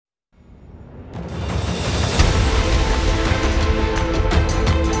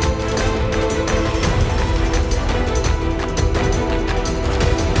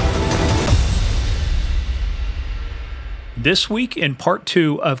This week, in part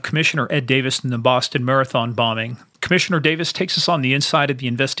 2 of Commissioner Ed Davis and the Boston Marathon bombing, Commissioner Davis takes us on the inside of the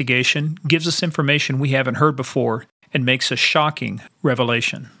investigation, gives us information we haven't heard before, and makes a shocking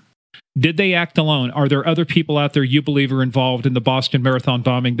revelation. Did they act alone? Are there other people out there you believe are involved in the Boston Marathon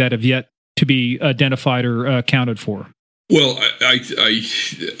bombing that have yet to be identified or accounted for? Well,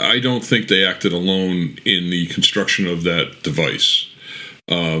 I don't think they acted alone in the construction of that device.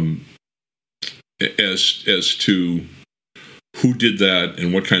 As to who did that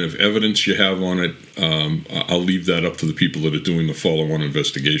and what kind of evidence you have on it, I'll leave that up to the people that are doing the follow-on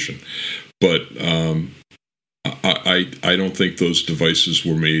investigation. But I don't think those devices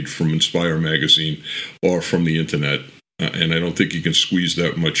were made from Inspire magazine or from the internet, and I don't think you can squeeze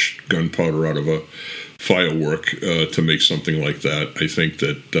that much gunpowder out of a firework to make something like that. I think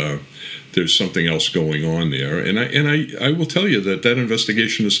that there's something else going on there, and I will tell you that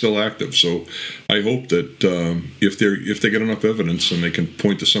investigation is still active. So I hope that if they get enough evidence and they can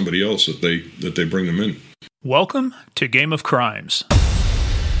point to somebody else, that they bring them in. Welcome to Game of Crimes.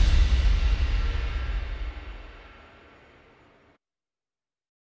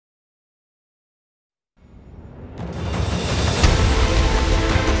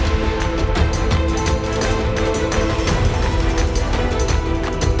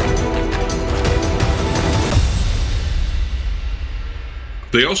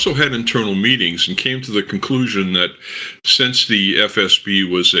 They also had internal meetings and came to the conclusion that since the FSB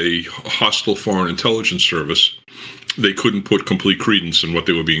was a hostile foreign intelligence service, they couldn't put complete credence in what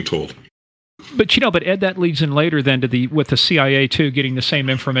they were being told. But Ed, that leads in later then to with the CIA too, getting the same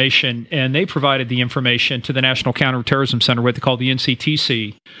information, and they provided the information to the National Counterterrorism Center, what they call the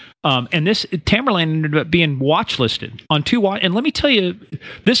NCTC. And this Tamerlan ended up being watch listed on and let me tell you,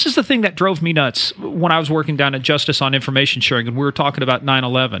 this is the thing that drove me nuts when I was working down at Justice on Information Sharing, and we were talking about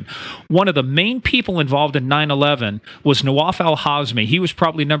 9/11. One of the main people involved in 9/11 was Nawaf al-Hazmi. He was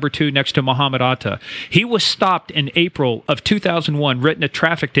probably number 2 next to Muhammad Atta. He was stopped in April of 2001, written a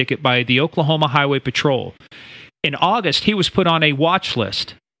traffic ticket by the Oklahoma Highway Patrol. In August, he was put on a watch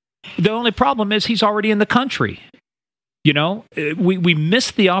list. The only problem is he's already in the country. We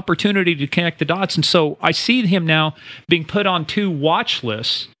missed the opportunity to connect the dots. And so I see him now being put on 2 watch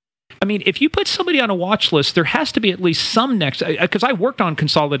lists. I mean, if you put somebody on a watch list, there has to be at least some because I worked on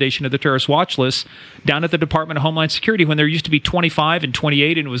consolidation of the terrorist watch lists down at the Department of Homeland Security when there used to be 25 and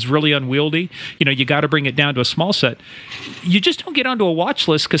 28 and it was really unwieldy. You got to bring it down to a small set. You just don't get onto a watch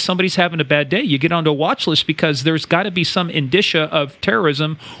list because somebody's having a bad day. You get onto a watch list because there's got to be some indicia of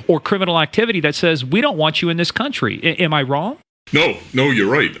terrorism or criminal activity that says, we don't want you in this country. Am I wrong? No,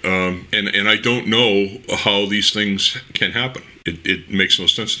 you're right. And I don't know how these things can happen. It makes no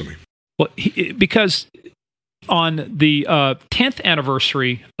sense to me. Well, because on the 10th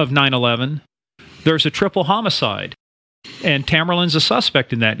anniversary of 9/11, there's a triple homicide, and Tamerlan's a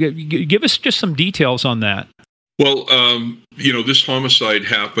suspect in that. Give us just some details on that. Well, this homicide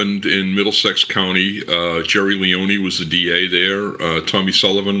happened in Middlesex County. Jerry Leone was the DA there. Tommy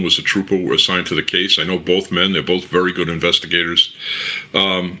Sullivan was a trooper assigned to the case. I know both men. They're both very good investigators.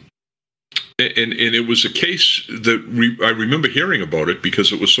 And it was a case that I remember hearing about it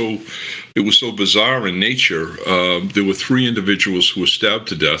because it was so bizarre in nature. There were 3 individuals who were stabbed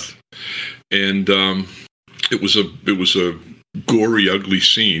to death, and it was a gory, ugly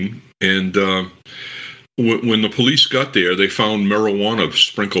scene. And when the police got there, they found marijuana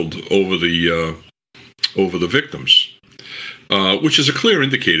sprinkled over the victims, which is a clear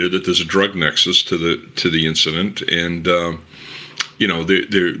indicator that there's a drug nexus to the incident. And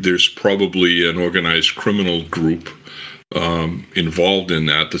there's probably an organized criminal group involved in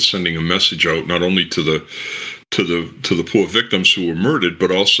that's sending a message out not only to the poor victims who were murdered, but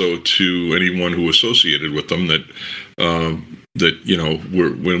also to anyone who associated with them. When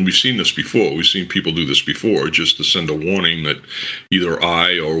we've seen this before, we've seen people do this before, just to send a warning that either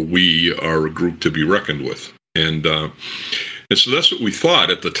I or we are a group to be reckoned with, and so that's what we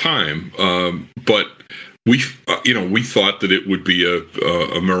thought at the time, but. We thought that it would be a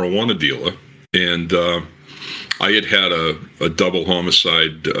marijuana dealer, and I had a double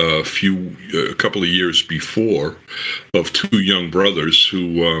homicide a couple of years before of 2 young brothers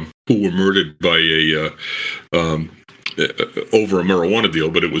who were murdered by over a marijuana deal,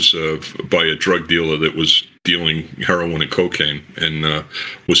 but it was by a drug dealer that was dealing heroin and cocaine and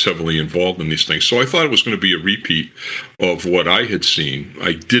was heavily involved in these things. So I thought it was going to be a repeat of what I had seen.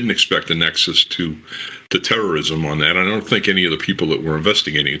 I didn't expect a nexus to terrorism on that. I don't think any of the people that were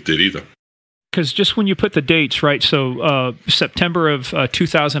investigating it did either. Because just when you put the dates, right, so September of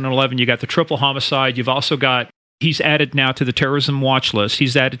 2011, you got the triple homicide. You've also got he's added now to the terrorism watch list.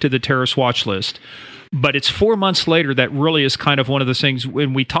 He's added to the terrorist watch list. But it's 4 months later that really is kind of one of the things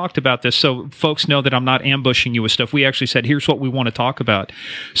when we talked about this. So folks know that I'm not ambushing you with stuff. We actually said, here's what we want to talk about.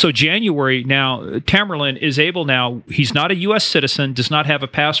 So January now, Tamerlan is able now, he's not a U.S. citizen, does not have a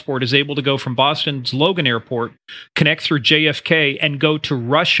passport, is able to go from Boston's Logan Airport, connect through JFK, and go to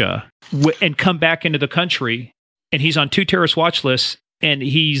Russia and come back into the country. And he's on 2 terrorist watch lists, and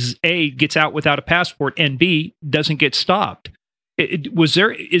he's A, gets out without a passport, and B, doesn't get stopped. Is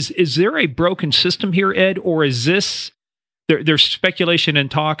there a broken system here, Ed, or is this there's speculation and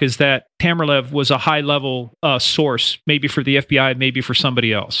talk is that Tamerlan was a high level source, maybe for the FBI, maybe for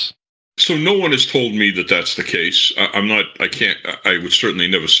somebody else? So no one has told me that that's the case. I would certainly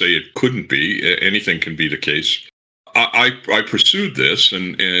never say it couldn't be. Anything can be the case. I pursued this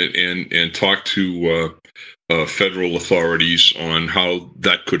and talked to federal authorities on how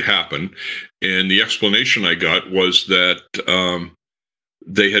that could happen. And the explanation I got was that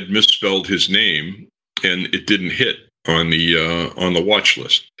they had misspelled his name and it didn't hit on the watch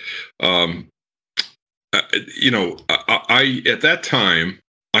list. I at that time,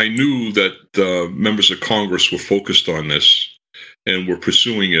 I knew that members of Congress were focused on this and were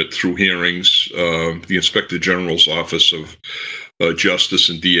pursuing it through hearings. The Inspector General's Office of Justice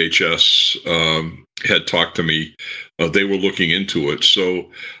and DHS had talked to me. They were looking into it.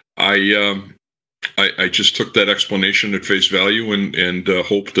 So I just took that explanation at face value and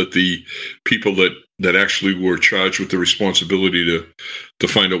hoped that the people that actually were charged with the responsibility to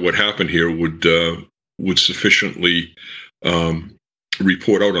find out what happened here would sufficiently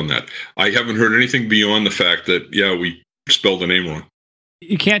report out on that. I haven't heard anything beyond the fact that, we spelled the name wrong.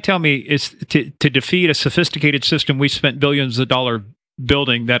 You can't tell me it's to defeat a sophisticated system we spent billions of dollars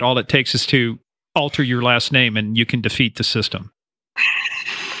building that all it takes is to alter your last name and you can defeat the system.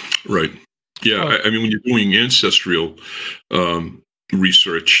 Right. Yeah. I mean, when you're doing ancestral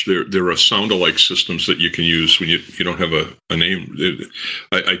research, there are sound-alike systems that you can use when you don't have a name.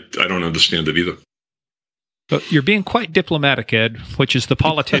 I don't understand it either. But you're being quite diplomatic, Ed, which is the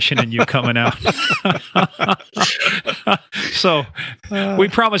politician in you coming out. So we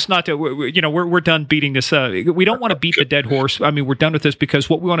promise not to. We're done beating this. We don't want to beat the dead horse. I mean, we're done with this because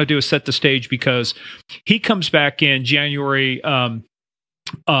what we want to do is set the stage. Because he comes back in January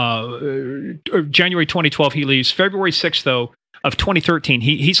 2012. He leaves February 6th, though. Of 2013,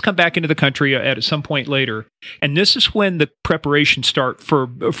 he's come back into the country at some point later, and this is when the preparations start for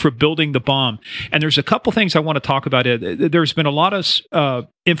building the bomb. And there's a couple things I want to talk about. There's been a lot of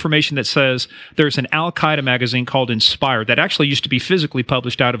information that says there's an Al Qaeda magazine called Inspire that actually used to be physically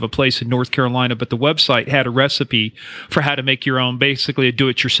published out of a place in North Carolina, but the website had a recipe for how to make your own, basically a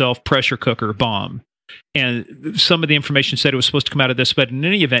do-it-yourself pressure cooker bomb. And some of the information said it was supposed to come out of this, but in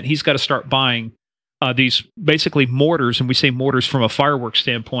any event, he's got to start buying these basically mortars, and we say mortars from a fireworks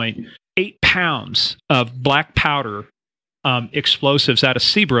standpoint, 8 pounds of black powder explosives out of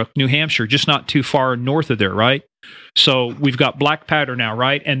Seabrook, New Hampshire, just not too far north of there, right? So we've got black powder now,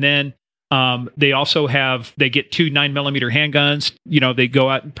 right? And then they also they get 2 9mm handguns. They go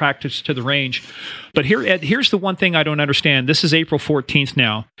out and practice to the range. But here's the one thing I don't understand. This is April 14th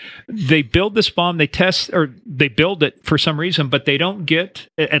now. They build this bomb, they build it for some reason, but they don't get,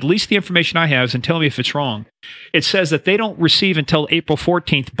 at least the information I have, and tell me if it's wrong. It says that they don't receive until April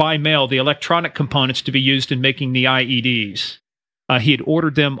 14th by mail the electronic components to be used in making the IEDs. He had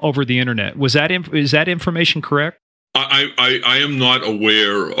ordered them over the internet. Is that information correct? I am not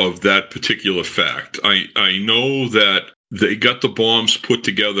aware of that particular fact. I know that they got the bombs put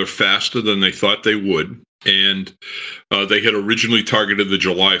together faster than they thought they would, and they had originally targeted the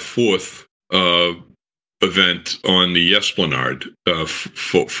July 4th event on the Esplanade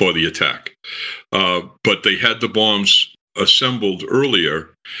for the attack. But they had the bombs assembled earlier,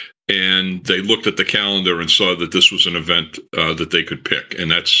 and they looked at the calendar and saw that this was an event that they could pick,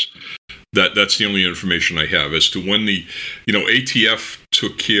 and that's the only information I have as to when the ATF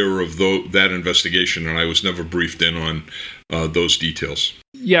took care of that investigation, and I was never briefed in on those details.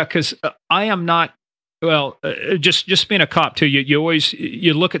 Yeah, because I am not. Well, just being a cop too, you always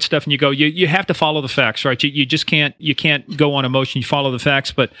look at stuff and you go, you have to follow the facts, right? You just can't go on emotion. You follow the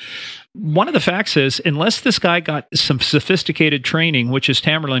facts, but one of the facts is, unless this guy got some sophisticated training, which is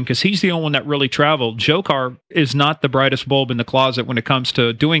Tamerlan, because he's the only one that really traveled. Dzhokhar is not the brightest bulb in the closet when it comes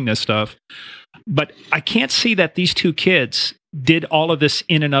to doing this stuff. But I can't see that these 2 kids did all of this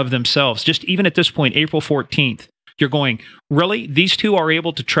in and of themselves. Just even at this point, April 14th, you're going, really? These 2 are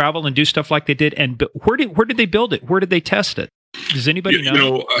able to travel and do stuff like they did? And where did they build it? Where did they test it? Does anybody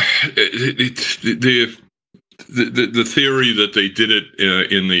know? the theory that they did it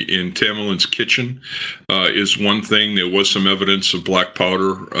in Tamerlane's kitchen is one thing. There was some evidence of black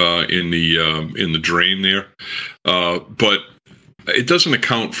powder in the drain there, but it doesn't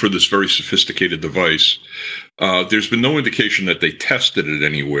account for this very sophisticated device. There's been no indication that they tested it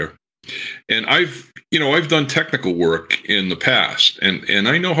anywhere. And I've done technical work in the past, and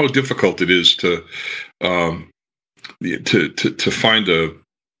I know how difficult it is to find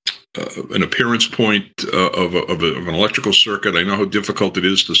an appearance point of an electrical circuit. I know how difficult it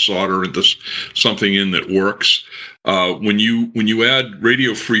is to solder into something in that works. When you add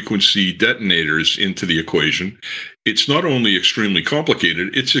radio frequency detonators into the equation, it's not only extremely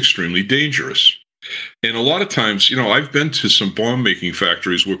complicated, it's extremely dangerous. And a lot of times, I've been to some bomb making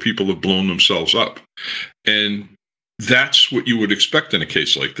factories where people have blown themselves up. And that's what you would expect in a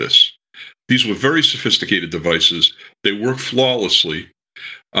case like this. These were very sophisticated devices. They work flawlessly.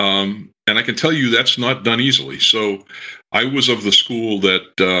 And I can tell you that's not done easily. So I was of the school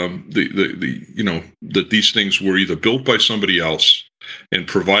that that these things were either built by somebody else and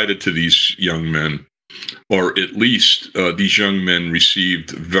provided to these young men, or at least these young men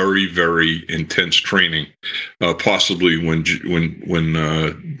received very, very intense training, possibly when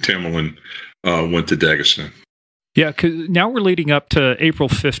Tamerlane went to Dagestan. Yeah, because now we're leading up to April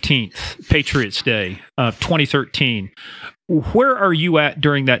 15th, Patriots Day of 2013. Where are you at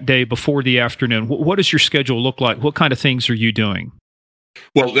during that day before the afternoon? What does your schedule look like? What kind of things are you doing?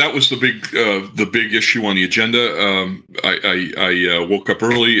 Well, that was the big issue on the agenda. I woke up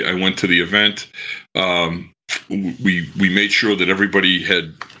early. I went to the event. We made sure that everybody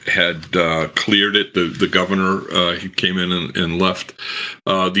had cleared it. The governor he came in and left.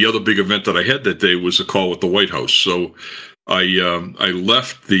 The other big event that I had that day was a call with the White House. So I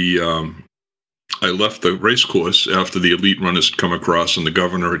left the race course after the elite runners had come across and the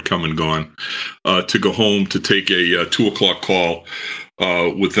governor had come and gone to go home to take a 2:00 call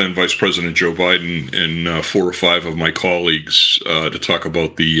with then Vice President Joe Biden and 4 or 5 of my colleagues to talk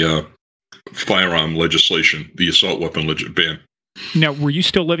about the firearm legislation, the assault weapon ban. Now, were you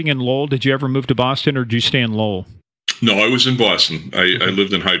still living in Lowell? Did you ever move to Boston, or did you stay in Lowell? No, I was in Boston. I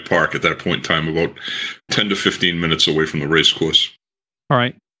lived in Hyde Park at that point in time, about 10 to 15 minutes away from the race course. All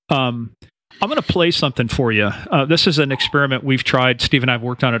right. I'm going to play something for you. This is an experiment we've tried. Steve and I have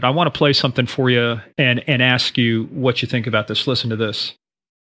worked on it. I want to play something for you and ask you what you think about this. Listen to this.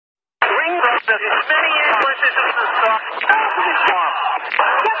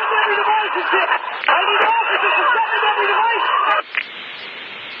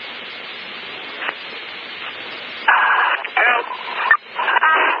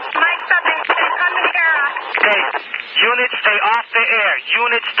 Units, stay off the air.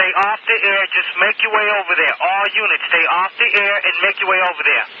 Units, stay off the air. Just make your way over there. All units, stay off the air and make your way over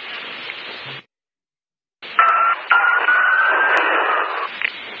there.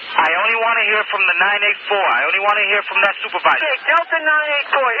 I only want to hear from the 984. I only want to hear from that supervisor. Okay, Delta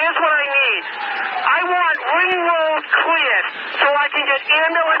 984, here's what I need. I want ring road cleared so I can get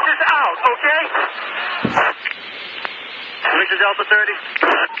ambulances out, okay? This is Delta 30.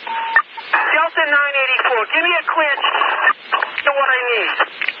 Delta 984, give me a clear to what I need.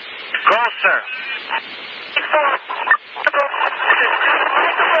 Go, sir.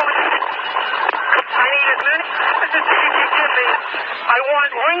 I need as many as you can give me. I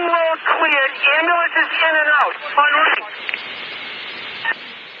want ring road cleared, ambulances in and out on ring.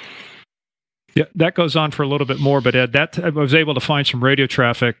 Yeah, that goes on for a little bit more, but Ed, I was able to find some radio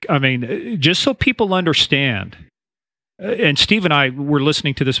traffic. I mean, just so people understand, and Steve and I were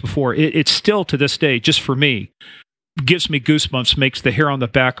listening to this before, it's still to this day, just for me, gives me goosebumps, makes the hair on the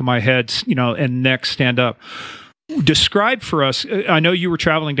back of my head, and neck stand up. Describe for us, I know you were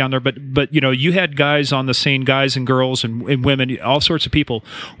traveling down there, but you had guys on the scene, guys and girls and women, all sorts of people.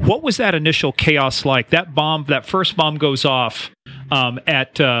 What was that initial chaos like? That first bomb goes off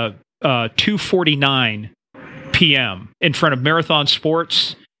at 2:49 p.m. in front of Marathon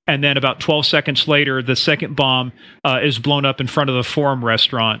Sports. And then about 12 seconds later, the second bomb is blown up in front of the Forum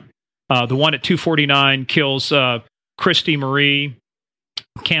restaurant. The one at 2:49 kills Christy Marie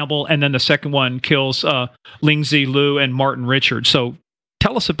Campbell, and then the second one kills Lingzi Liu and Martin Richards. So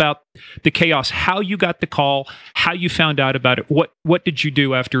tell us about the chaos, how you got the call, how you found out about it. What did you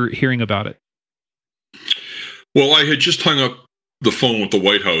do after hearing about it? Well, I had just hung up the phone with the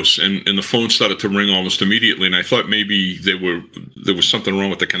White House, and the phone started to ring almost immediately, and I thought maybe there was something wrong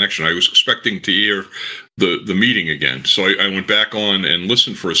with the connection. I was expecting to hear the meeting again, so I went back on and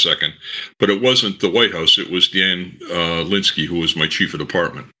listened for a second, but it wasn't the White House. It was Dan Linsky, who was my chief of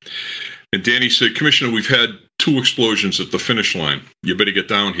department. And Danny said, "Commissioner, we've had 2 explosions at the finish line. You better get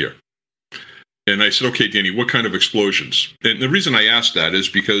down here." And I said, okay, Danny, what kind of explosions? And the reason I asked that is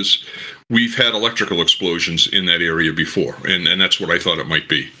because we've had electrical explosions in that area before, and that's what I thought it might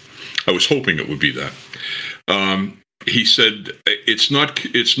be. I was hoping it would be that. He said, it's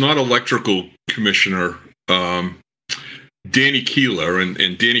not electrical, Commissioner. Danny Keeler,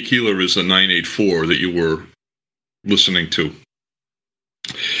 and Danny Keeler is the 984 that you were listening to.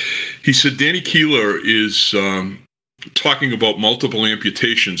 He said Danny Keeler is talking about multiple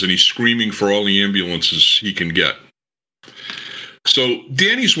amputations, and he's screaming for all the ambulances he can get. So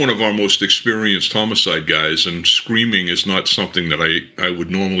Danny's one of our most experienced homicide guys, and screaming is not something that I would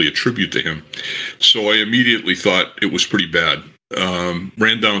normally attribute to him. So I immediately thought it was pretty bad.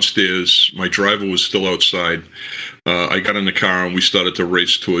 Ran downstairs. My driver was still outside. I got in the car and we started to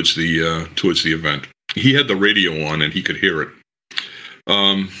race towards the event. He had the radio on and he could hear it.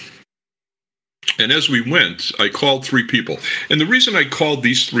 And as we went, I called 3 people. And the reason I called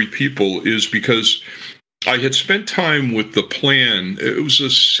these 3 people is because I had spent time with the plan. It was a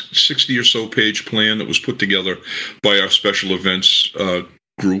 60 or so page plan that was put together by our special events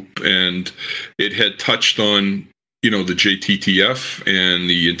group, and it had touched on, the JTTF and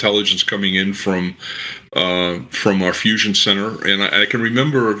the intelligence coming in from our fusion center. And I can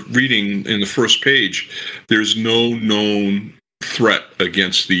remember reading in the first page, there's no known threat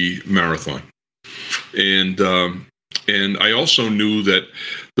against the marathon. And I also knew that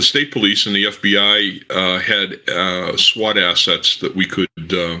the state police and the FBI had SWAT assets that we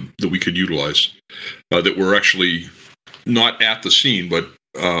could utilize, that were actually not at the scene, but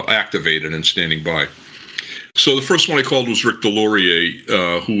activated and standing by. So the first one I called was Rick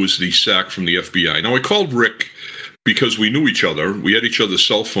Delorier, who was the SAC from the FBI. Now, I called Rick because we knew each other. We had each other's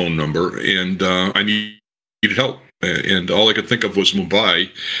cell phone number, and I needed help. And all I could think of was Mumbai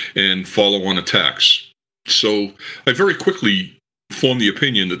and follow-on attacks. So I very quickly formed the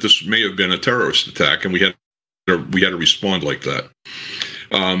opinion that this may have been a terrorist attack, and we had to respond like that.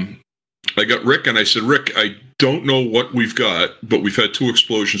 I got Rick, and I said, Rick, I don't know what we've got, but we've had 2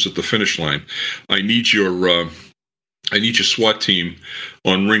 explosions at the finish line. I need your SWAT team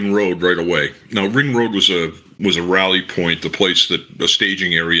on Ring Road right away. Now, Ring Road was a rally point, a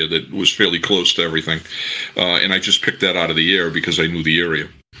staging area that was fairly close to everything, and I just picked that out of the air because I knew the area.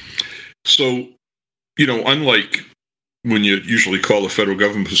 So, unlike when you usually call the federal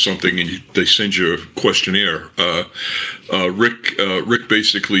government for something and they send you a questionnaire, Rick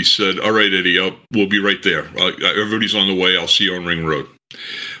basically said, all right, Eddie, we'll be right there. Everybody's on the way. I'll see you on Ring Road.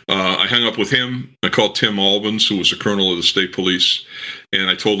 I hung up with him. I called Tim Albans, who was a colonel of the state police, and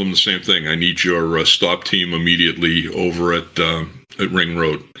I told him the same thing. I need your stop team immediately over at Ring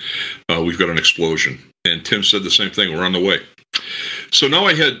Road. We've got an explosion. And Tim said the same thing. We're on the way. So now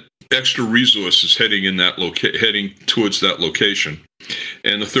I had extra resources heading towards that location.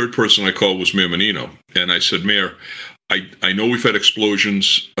 And the third person I called was Mayor Menino. And I said, Mayor, I know we've had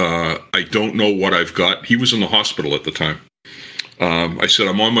explosions. I don't know what I've got. He was in the hospital at the time. I said,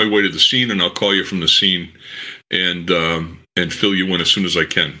 I'm on my way to the scene, and I'll call you from the scene and fill you in as soon as I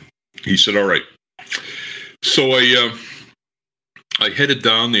can. He said, all right. So I headed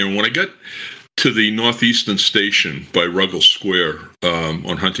down there, and when I got to the Northeastern Station by Ruggles Square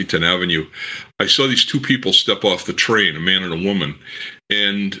on Huntington Avenue, I saw these 2 people step off the train, a man and a woman,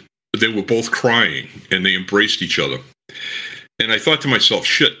 and they were both crying, and they embraced each other. And I thought to myself,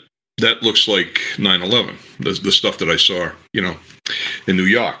 shit, that looks like 9/11, the stuff that I saw, in New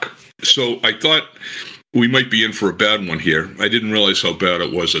York. So I thought we might be in for a bad one here. I didn't realize how bad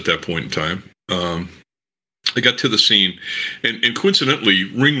it was at that point in time. I got to the scene, and coincidentally,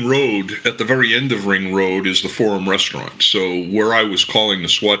 Ring Road, at the very end of Ring Road, is the Forum Restaurant. So where I was calling the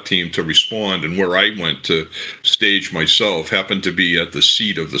SWAT team to respond and where I went to stage myself happened to be at the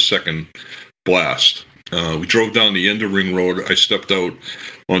seat of the second blast. We drove down the end of Ring Road. I stepped out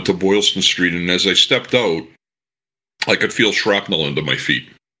onto Boylston Street, and as I stepped out, I could feel shrapnel under my feet.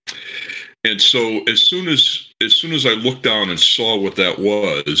 And so as soon as I looked down and saw what that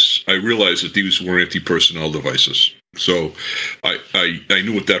was, I realized that these were anti-personnel devices. So I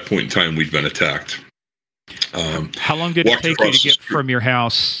knew at that point in time we'd been attacked. How long did it take you to get from your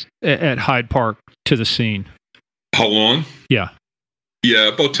house at Hyde Park to the scene? How long? Yeah. Yeah,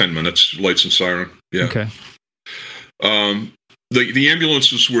 about 10 minutes, lights and siren. Yeah. Okay. The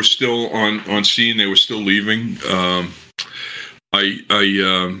ambulances were still on scene. They were still leaving.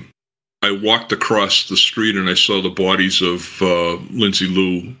 I walked across the street and I saw the bodies of Lindsay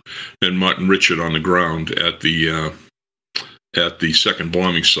Lou and Martin Richard on the ground at the second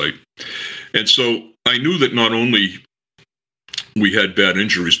bombing site. And so I knew that not only we had bad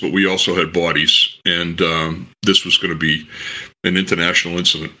injuries, but we also had bodies, and this was going to be an international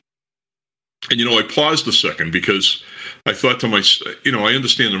incident. And, I paused a second because I thought to myself, I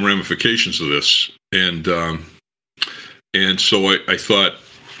understand the ramifications of this. And so I thought,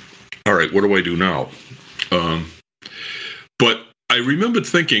 all right, what do I do now? But I remembered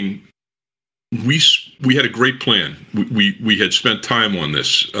thinking, we had a great plan. We had spent time on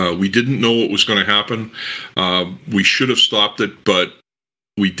this. We didn't know what was going to happen. We should have stopped it, but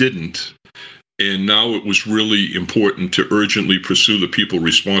we didn't. And now it was really important to urgently pursue the people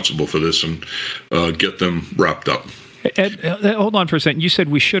responsible for this and get them wrapped up. Ed, hold on for a second. You said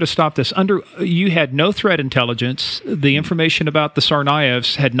we should have stopped this. You had no threat intelligence. The information about the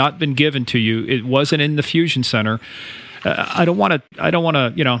Tsarnaevs had not been given to you. It wasn't in the fusion center. I don't want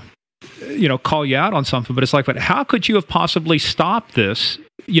to, call you out on something, but it's like, but how could you have possibly stopped this?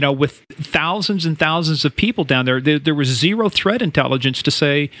 With thousands and thousands of people down there, there was zero threat intelligence to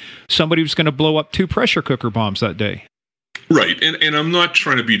say somebody was going to blow up 2 pressure cooker bombs that day. Right, and I'm not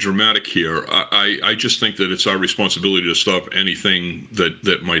trying to be dramatic here. I just think that it's our responsibility to stop anything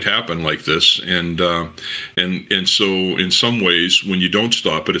that might happen like this, and so in some ways, when you don't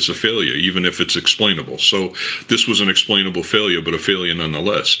stop it, it's a failure, even if it's explainable. So this was an explainable failure, but a failure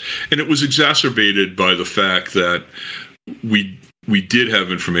nonetheless, and it was exacerbated by the fact that we did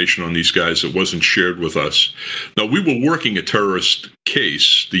have information on these guys that wasn't shared with us. Now, we were working a terrorist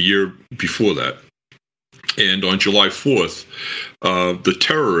case the year before that. And on July 4th, the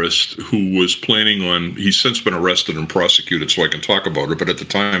terrorist who was planning on, he's since been arrested and prosecuted, so I can talk about it, but at the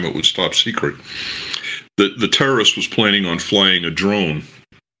time it was top secret. The terrorist was planning on flying a drone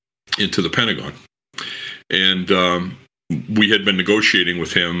into the Pentagon. And we had been negotiating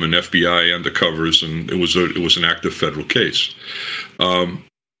with him and FBI undercovers, and it was an active federal case.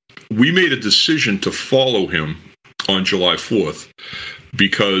 We made a decision to follow him on July 4th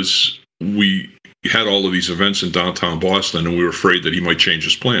because we had all of these events in downtown Boston, and we were afraid that he might change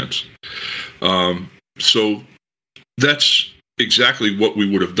his plans. So that's exactly what we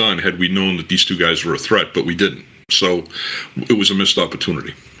would have done had we known that these 2 guys were a threat, but we didn't. So it was a missed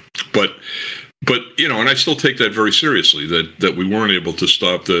opportunity. But and I still take that very seriously, that we weren't able to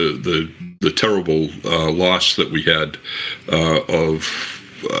stop the terrible loss that we had of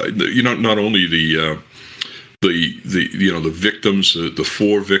not only the victims, the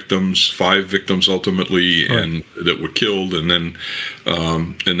 4 victims, 5 victims ultimately, right, and that were killed, and then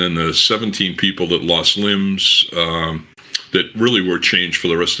the 17 people that lost limbs, that really were changed for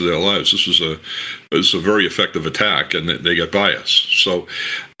the rest of their lives. This was a very effective attack, and they got by us. So,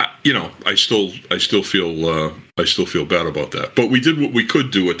 I still feel bad about that. But we did what we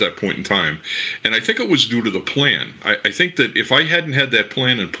could do at that point in time, and I think it was due to the plan. I think that if I hadn't had that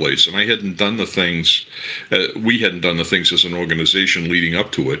plan in place, and I hadn't done the things, we hadn't done the things as an organization leading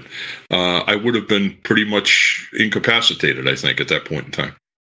up to it, I would have been pretty much incapacitated, I think, at that point in time.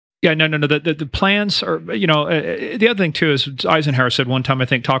 Yeah, no. The plans are, the other thing too is Eisenhower said one time, I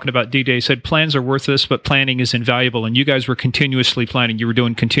think, talking about D-Day, said plans are worthless, but planning is invaluable. And you guys were continuously planning. You were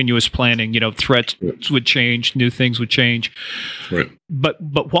doing continuous planning. Threats would change, new things would change. Right. But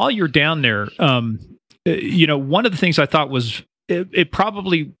while you're down there, one of the things I thought was it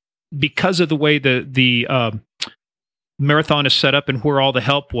probably, because of the way the marathon is set up and where all the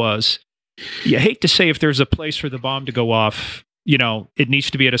help was, you hate to say if there's a place for the bomb to go off, it needs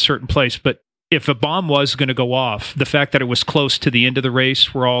to be at a certain place. But if a bomb was going to go off, the fact that it was close to the end of the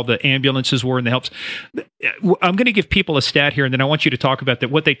race where all the ambulances were and the helps, I'm going to give people a stat here, and then I want you to talk about that.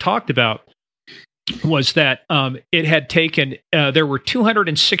 What they talked about was that it had taken, there were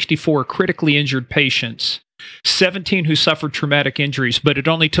 264 critically injured patients, 17 who suffered traumatic injuries, but it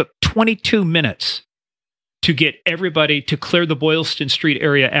only took 22 minutes to get everybody to clear the Boylston Street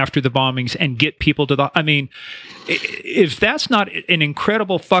area after the bombings and get people to if that's not an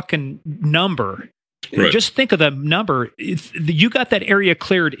incredible fucking number, right, just think of the number. You got that area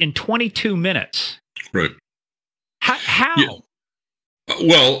cleared in 22 minutes. Right. How? Yeah.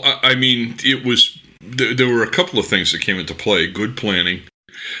 Well, it was, there were a couple of things that came into play. Good planning.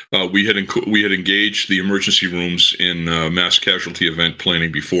 We had engaged the emergency rooms in mass casualty event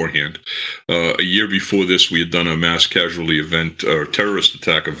planning beforehand. A year before this, we had done a mass casualty event or terrorist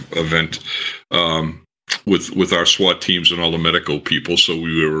attack event with our SWAT teams and all the medical people, so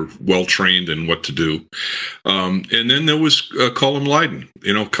we were well trained in what to do. And then there was Cullum Lydon.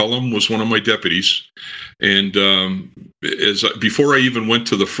 Cullum was one of my deputies, and before I even went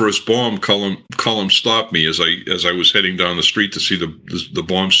to the first bomb, Cullum stopped me as I was heading down the street to see the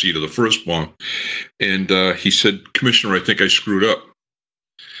bomb seat of the first bomb, and he said, "Commissioner, I think I screwed up."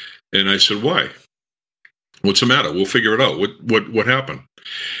 And I said, "Why? What's the matter? We'll figure it out. What happened?"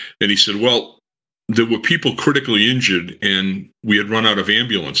 And he said, "Well, there were people critically injured, and we had run out of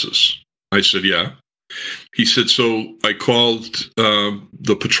ambulances." I said, yeah. He said, so I called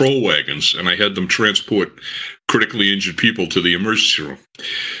the patrol wagons and I had them transport critically injured people to the emergency room.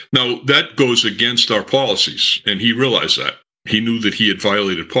 Now, that goes against our policies, and he realized that. He knew that he had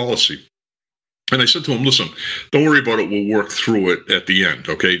violated policy. And I said to him, listen, don't worry about it. We'll work through it at the end,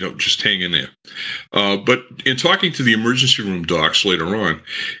 okay? Don't just hang in there. But in talking to the emergency room docs later on,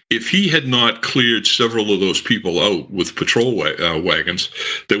 if he had not cleared several of those people out with patrol wagons,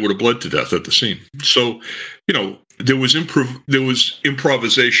 they would have bled to death at the scene. So, there was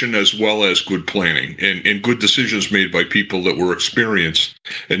improvisation as well as good planning and good decisions made by people that were experienced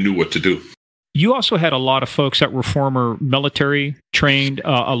and knew what to do. You also had a lot of folks that were former military trained,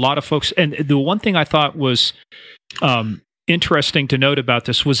 a lot of folks. And the one thing I thought was interesting to note about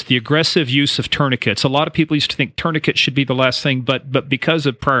this was the aggressive use of tourniquets. A lot of people used to think tourniquets should be the last thing, but because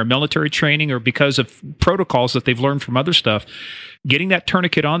of prior military training or because of protocols that they've learned from other stuff, getting that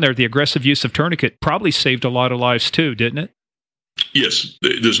tourniquet on there, the aggressive use of tourniquet probably saved a lot of lives too, didn't it? Yes,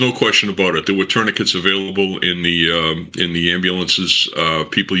 there's no question about it. There were tourniquets available in the ambulances.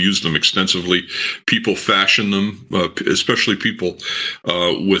 People used them extensively. People fashioned them, especially people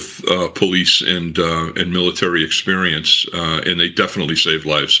with police and military experience, and they definitely saved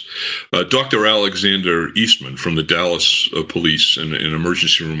lives. Dr. Alexander Eastman from the Dallas Police in an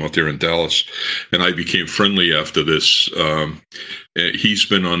emergency room out there in Dallas, and I became friendly after this. He's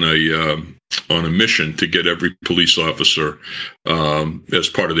been on a mission to get every police officer as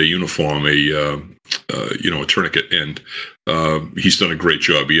part of their uniform a tourniquet, and he's done a great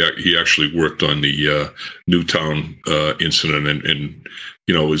job. He actually worked on the Newtown incident, and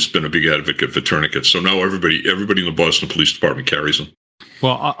has been a big advocate for tourniquets. So now everybody in the Boston Police Department carries them.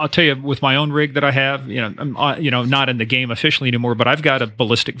 Well, I'll tell you, with my own rig that I have, I'm not in the game officially anymore, but I've got a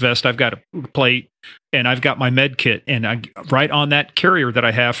ballistic vest, I've got a plate, and I've got my med kit, and right on that carrier that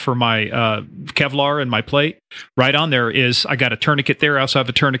I have for my Kevlar and my plate, right on there is I got a tourniquet there. I also have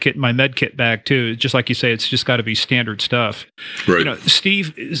a tourniquet in my med kit bag too. Just like you say, it's just got to be standard stuff. Right.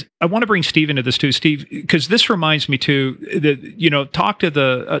 Steve, I want to bring Steve into this too, Steve, because this reminds me too that talk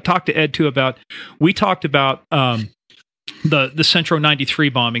to Ed too about. We talked about. The Centro 93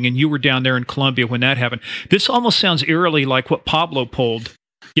 bombing, and you were down there in Colombia when that happened. This almost sounds eerily like what Pablo pulled,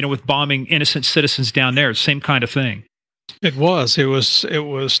 with bombing innocent citizens down there. Same kind of thing. It was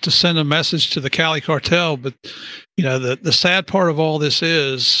to send a message to the Cali cartel. But, the sad part of all this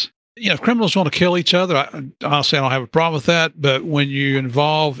is, if criminals want to kill each other, honestly, I don't have a problem with that. But when you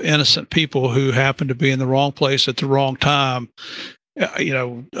involve innocent people who happen to be in the wrong place at the wrong time,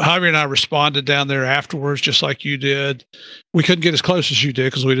 Javier and I responded down there afterwards, just like you did. We couldn't get as close as you did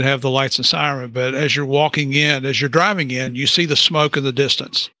because we didn't have the lights and siren. But as you're driving in, you see the smoke in the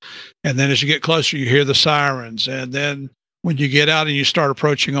distance. And then as you get closer, you hear the sirens. And then when you get out and you start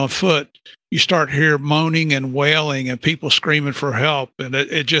approaching on foot, you start hear moaning and wailing and people screaming for help. And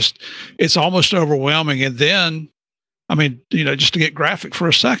it's almost overwhelming. And then, just to get graphic for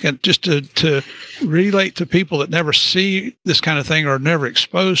a second, just to relate to people that never see this kind of thing or never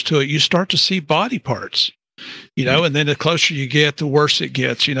exposed to it, you start to see body parts, and then the closer you get, the worse it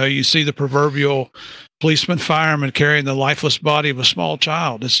gets. You see the proverbial policeman, fireman carrying the lifeless body of a small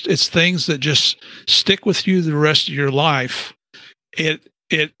child. It's things that just stick with you the rest of your life. It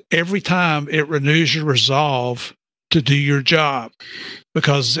every time it renews your resolve to do your job,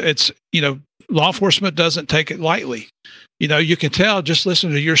 because it's, law enforcement doesn't take it lightly. You can tell, just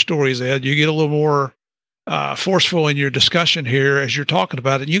listening to your stories, Ed, you get a little more forceful in your discussion here as you're talking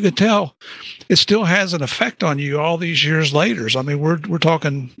about it. You can tell it still has an effect on you all these years later. We're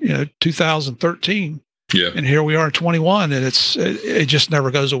talking, 2013. Yeah. And here we are in 21, and it just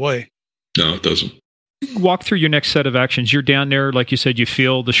never goes away. No, it doesn't. Walk through your next set of actions. You're down there, like you said, you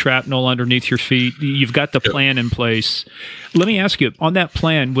feel the shrapnel underneath your feet. You've got the plan in place. Let me ask you, on that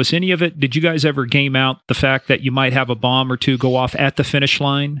plan, was any of it, did you guys ever game out the fact that you might have a bomb or two go off at the finish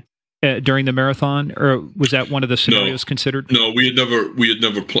line during the marathon? Or was that one of the scenarios considered? No, we had never,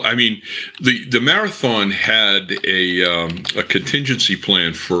 the marathon had a contingency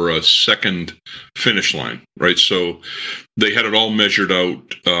plan for a second finish line, right? So they had it all measured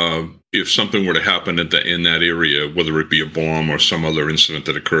out. If something were to happen in that area, whether it be a bomb or some other incident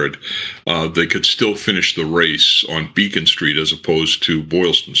that occurred, they could still finish the race on Beacon Street as opposed to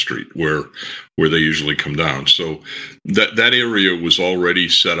Boylston Street, where they usually come down. So that area was already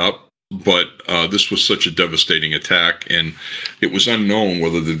set up, but this was such a devastating attack, and it was unknown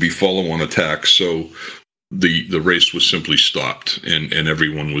whether there'd be follow-on attacks. So the race was simply stopped, and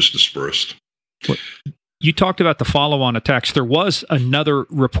everyone was dispersed. You talked about the follow-on attacks. There was another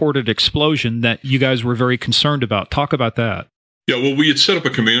reported explosion that you guys were very concerned about. Talk about that. Yeah, well, we had set up a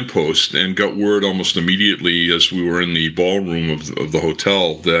command post and got word almost immediately as we were in the ballroom of the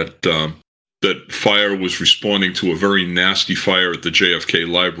hotel that that fire was responding to a very nasty fire at the JFK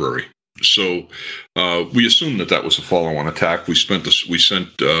library. So we assumed that was a follow-on attack. We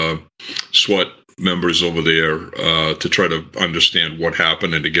sent SWAT members over there to try to understand what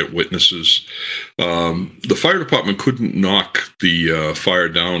happened and to get witnesses. The fire department couldn't knock the fire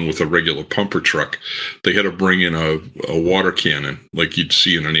down with a regular pumper truck. They had to bring in a water cannon like you'd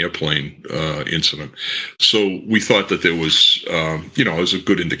see in an airplane incident. So we thought that there was, it was a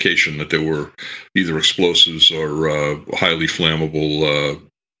good indication that there were either explosives or highly flammable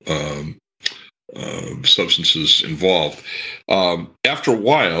substances involved. After a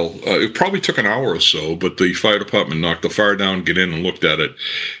while, it probably took an hour or so, but the fire department knocked the fire down, get in and looked at it,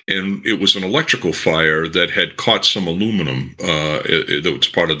 and it was an electrical fire that had caught some aluminum that was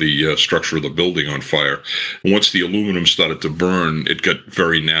part of the structure of the building on fire. And once the aluminum started to burn, it got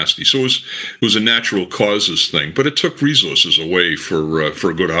very nasty. So it was a natural causes thing, but it took resources away for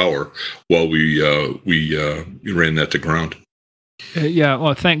a good hour while we ran that to ground. Yeah,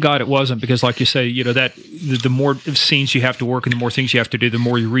 well, thank God it wasn't, because like you say, that the more scenes you have to work and the more things you have to do, the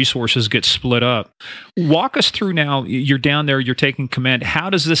more your resources get split up. Walk us through now. You're down there, you're taking command.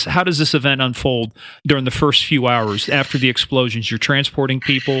 How does this event unfold during the first few hours after the explosions? You're transporting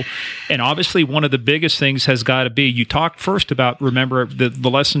people, and obviously one of the biggest things has got to be, you talked first about, remember, the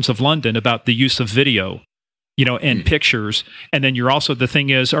lessons of London about the use of video. And pictures. And then the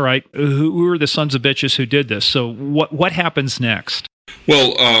thing is, all right, who are the sons of bitches who did this? So what happens next?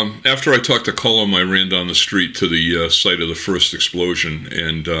 Well, after I talked to Cullum, I ran down the street to the site of the first explosion,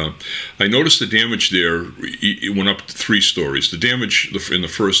 and I noticed the damage there. It went up 3 stories. The damage in the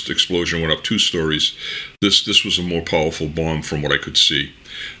first explosion went up 2 stories. This was a more powerful bomb from what I could see.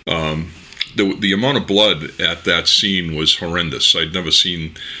 The amount of blood at that scene was horrendous. I'd never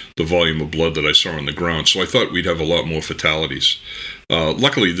seen the volume of blood that I saw on the ground, so I thought we'd have a lot more fatalities.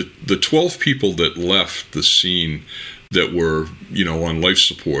 Luckily, the 12 people that left the scene that were, on life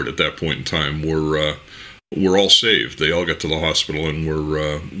support at that point in time were all saved. They all got to the hospital and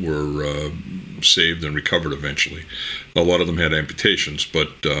were saved and recovered eventually. A lot of them had amputations, but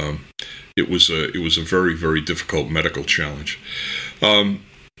it was a very, very difficult medical challenge.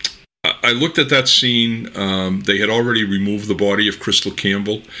 I looked at that scene. They had already removed the body of Crystal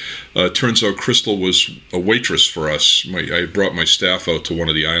Campbell. Turns out Crystal was a waitress for us. I had brought my staff out to one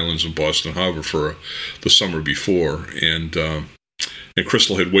of the islands in Boston Harbor for the summer before, and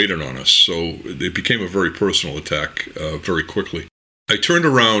Crystal had waited on us. So it became a very personal attack very quickly. I turned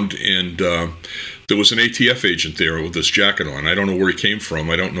around and there was an ATF agent there with this jacket on. I don't know where he came from.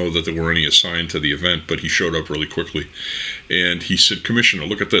 I don't know that there were any assigned to the event, but he showed up really quickly. And he said, "Commissioner,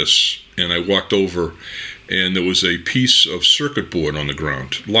 look at this." And I walked over, and there was a piece of circuit board on the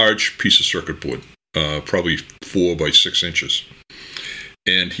ground, large piece of circuit board, probably 4 by 6 inches.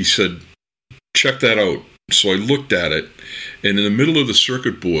 And he said, "Check that out." So I looked at it, and in the middle of the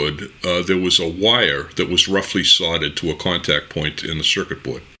circuit board, there was a wire that was roughly soldered to a contact point in the circuit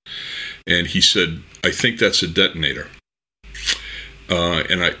board. And he said, "I think that's a detonator."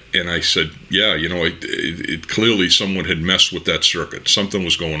 And I said, "Yeah, it clearly someone had messed with that circuit. Something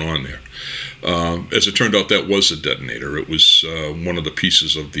was going on there." As it turned out, that was a detonator. It was one of the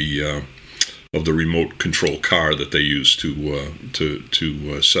pieces of the remote control car that they used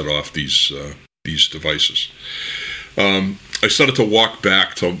to set off these devices. I started to walk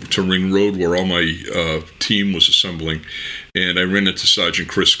back to Ring Road, where all my team was assembling, and I ran into Sergeant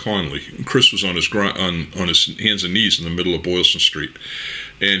Chris Conley. Chris was on his hands and knees in the middle of Boylston Street,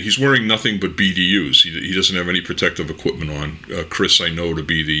 and he's wearing nothing but BDUs. He doesn't have any protective equipment on. Chris, I know to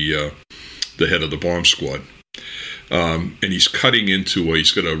be the head of the bomb squad, and he's got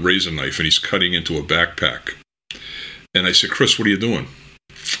a razor knife, and he's cutting into a backpack. And I said, "Chris, what are you doing?"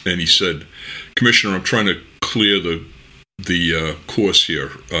 And he said, "Commissioner, I'm trying to clear the course here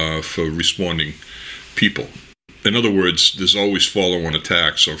for responding people." In other words, there's always follow-on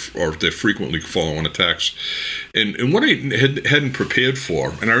attacks, or they're frequently follow-on attacks. And what I hadn't prepared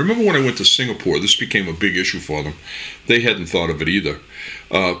for, and I remember when I went to Singapore, this became a big issue for them. They hadn't thought of it either.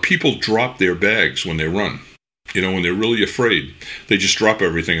 People drop their bags when they run. When they're really afraid, they just drop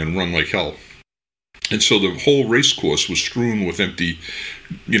everything and run like hell. And so the whole race course was strewn with empty,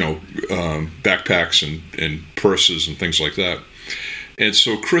 backpacks and purses and things like that. And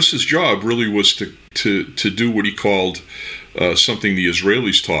so Chris's job really was to do what he called something the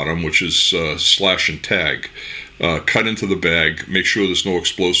Israelis taught him, which is slash and tag. Cut into the bag, make sure there's no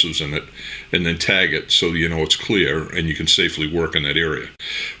explosives in it, and then tag it so it's clear and you can safely work in that area.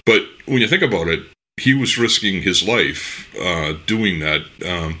 But when you think about it, he was risking his life doing that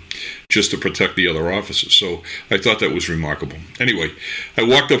just to protect the other officers. So I thought that was remarkable. Anyway, I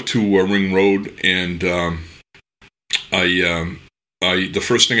walked up to Ring Road, and the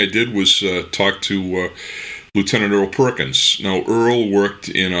first thing I did was talk to Lieutenant Earl Perkins. Now, Earl worked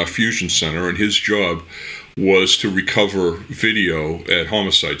in a fusion center, and his job was to recover video at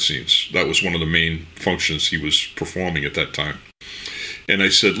homicide scenes. That was one of the main functions he was performing at that time. And I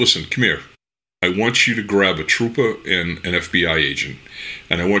said, listen, come here. I want you to grab a trooper and an FBI agent,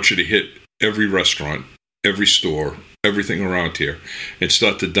 and I want you to hit every restaurant, every store, everything around here, and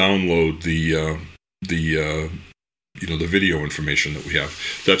start to download the video information that we have.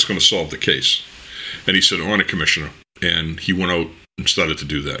 That's going to solve the case. And he said, on it, Commissioner. And he went out and started to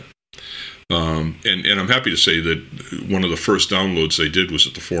do that. And I'm happy to say that one of the first downloads they did was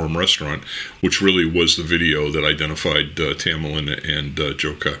at the Forum Restaurant, which really was the video that identified Tamerlan and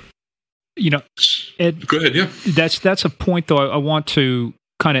Joe Carr. Ed, go ahead. Yeah, that's a point though I want to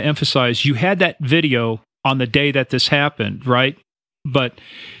kind of emphasize. You had that video on the day that this happened, right? But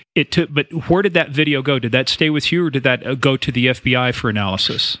where did that video go? Did that stay with you, or did that go to the FBI for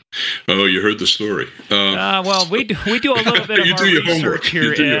analysis? Oh, you heard the story. Well, we do a little bit of our research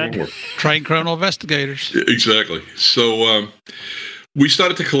here, Ed. Trained criminal investigators. Exactly. So we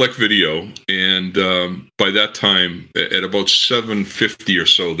started to collect video, and by that time, at about 7:50 or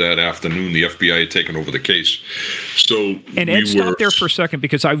so that afternoon, the FBI had taken over the case. So, and Ed, stop there for a second,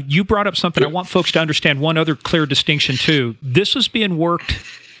 because you brought up something. I want folks to understand one other clear distinction too. This was being worked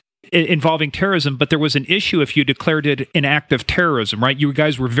involving terrorism, but there was an issue if you declared it an act of terrorism, right? You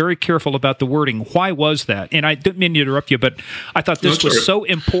guys were very careful about the wording. Why was that? And I didn't mean to interrupt you, but I thought this was so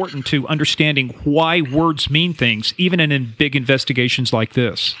important to understanding why words mean things, even in big investigations like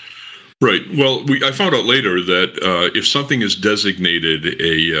this. Right. Well, I found out later that if something is designated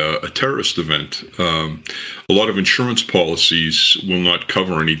a terrorist event, a lot of insurance policies will not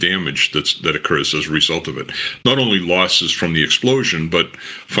cover any damage that occurs as a result of it. Not only losses from the explosion, but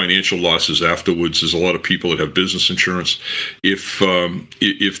financial losses afterwards. There's a lot of people that have business insurance. If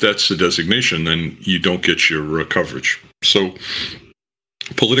that's the designation, then you don't get your coverage. So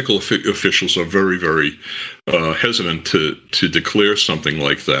political officials are very, very hesitant to declare something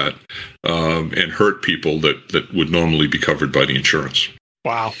like that and hurt people that would normally be covered by the insurance.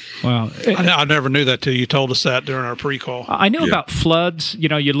 Wow. I never knew that till you told us that during our pre-call. I knew about floods.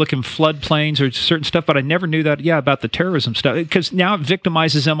 You look in floodplains or certain stuff, but I never knew that, about the terrorism stuff, because now it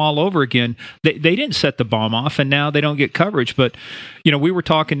victimizes them all over again. They didn't set the bomb off, and now they don't get coverage. But, we were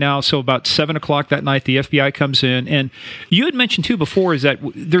talking now, so about 7 o'clock that night, the FBI comes in, and you had mentioned, too, before, is that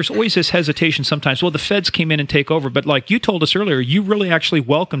there's always this hesitation sometimes. Well, the feds came in and take over, but like you told us earlier, you really actually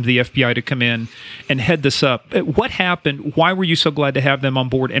welcomed the FBI to come in and head this up. What happened? Why were you so glad to have them on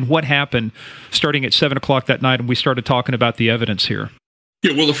board, and what happened starting at 7 o'clock that night, and we started talking about the evidence here?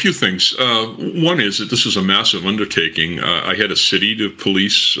 Yeah, well, a few things. One is that this is a massive undertaking. I had a city to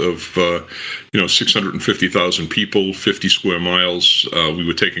police of, 650,000 people, 50 square miles. We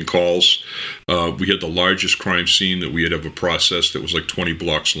were taking calls. We had the largest crime scene that we had ever processed. It was like 20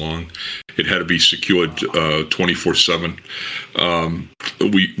 blocks long. It had to be secured 24/7.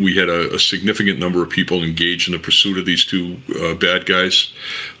 We had a significant number of people engaged in the pursuit of these two bad guys.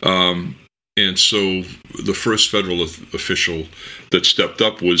 And so the first federal official that stepped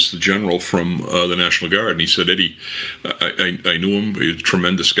up was the general from the National Guard. And he said, Eddie, I knew him, he was a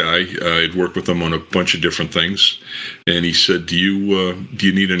tremendous guy. I'd worked with him on a bunch of different things. And he said, do you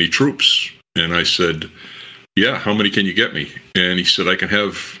need any troops? And I said, yeah, how many can you get me? And he said, I can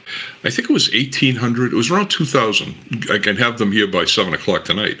have, I think it was 1,800. It was around 2,000. I can have them here by 7 o'clock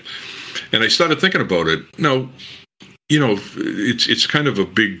tonight. And I started thinking about it. Now, it's kind of a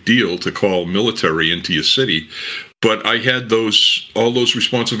big deal to call military into your city, but I had all those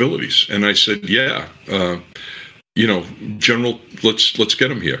responsibilities, and I said, "Yeah, General, let's get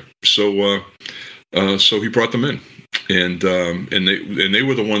them here." So he brought them in, and they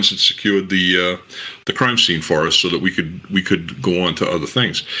were the ones that secured the crime scene for us, so that we could go on to other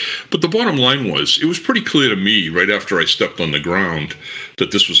things. But the bottom line was, it was pretty clear to me right after I stepped on the ground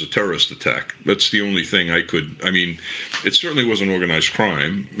that this was a terrorist attack. That's the only thing it certainly wasn't organized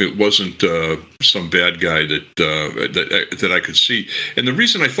crime. It wasn't some bad guy that I could see. And the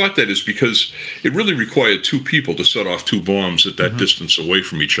reason I thought that is because it really required two people to set off two bombs at that distance away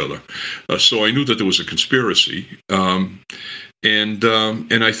from each other. So I knew that there was a conspiracy. And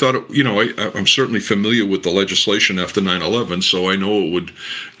I thought, I'm certainly familiar with the legislation after 9/11, so I know it would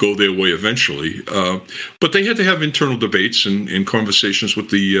go their way eventually. But they had to have internal debates and conversations with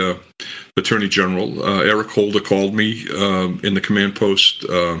the Attorney General. Eric Holder called me in the command post.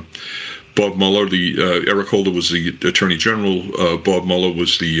 Bob Mueller, Eric Holder was the Attorney General. Bob Mueller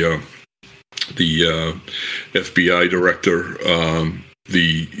was the FBI director.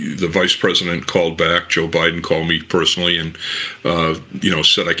 The vice president called back. Joe Biden called me personally and,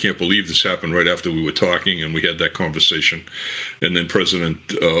 said, I can't believe this happened right after we were talking, and we had that conversation. And then President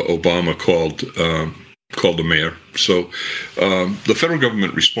Obama called the mayor. So the federal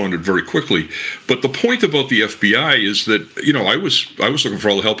government responded very quickly. But the point about the FBI is that, I was looking for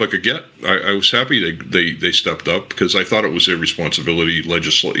all the help I could get. I was happy they stepped up because I thought it was their responsibility,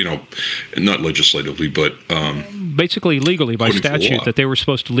 not legislatively, but basically legally by statute that they were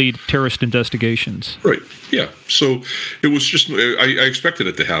supposed to lead terrorist investigations. Right. Yeah. So it was just I expected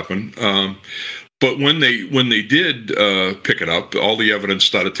it to happen. But when they did pick it up, all the evidence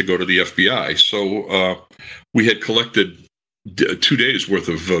started to go to the FBI. So we had collected 2 days worth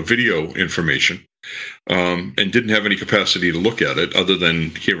of video information and didn't have any capacity to look at it other than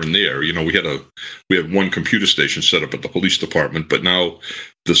here and there. We had one computer station set up at the police department, but now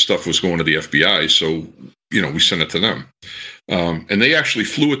the stuff was going to the FBI. So, we sent it to them. And they actually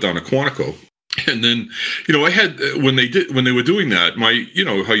flew it down to Quantico. And then, I had when they were doing that, how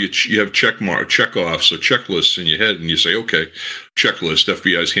you have check-offs or checklists in your head, and you say, okay, checklist,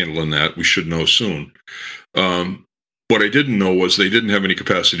 FBI's handling that. We should know soon. What I didn't know was they didn't have any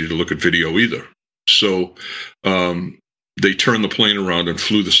capacity to look at video either. So they turned the plane around and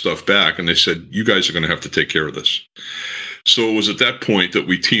flew the stuff back, and they said, you guys are going to have to take care of this. So it was at that point that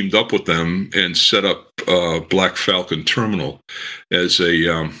we teamed up with them and set up Black Falcon Terminal as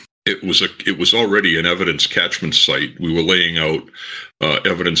it was already an evidence catchment site. We were laying out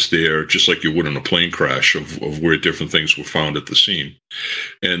evidence there, just like you would in a plane crash, of where different things were found at the scene.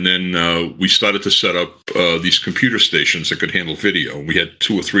 And then we started to set up these computer stations that could handle video. We had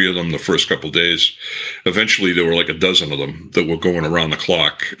 2 or 3 of them the first couple of days. Eventually, there were like a dozen of them that were going around the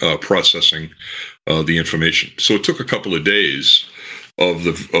clock processing the information. So it took a couple of days of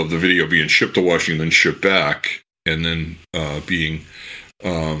the video being shipped to Washington, shipped back, and then being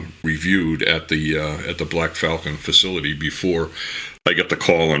reviewed at the Black Falcon facility before I got the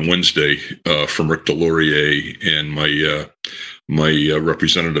call on Wednesday from Rick Delorier and my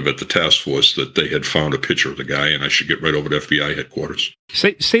representative at the task force that they had found a picture of the guy and I should get right over to FBI headquarters.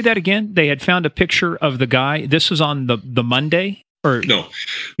 Say that again. They had found a picture of the guy. This was on the Monday. Or no,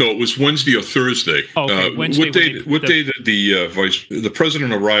 it was Wednesday or Thursday. Okay, Wednesday. What day did the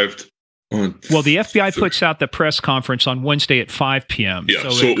president arrived? Well, the FBI puts out the press conference on Wednesday at 5 p.m. Yeah,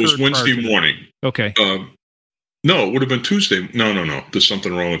 so it was Wednesday morning. Okay. No, it would have been Tuesday. No. There's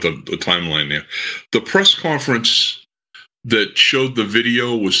something wrong with the timeline there. The press conference that showed the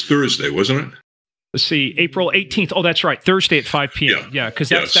video was Thursday, wasn't it? Let's see, April 18th. Oh, that's right. Thursday at 5 p.m. Yeah, because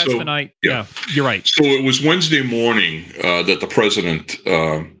that's the night. Yeah, you're right. So it was Wednesday morning that the president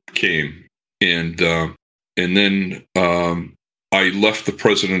came, and then I left the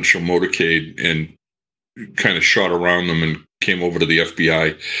presidential motorcade and kind of shot around them and came over to the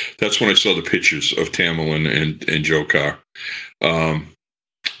FBI. That's when I saw the pictures of Tamerlan and Joe Carr. And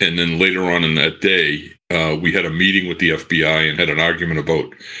then later on in that day, we had a meeting with the FBI and had an argument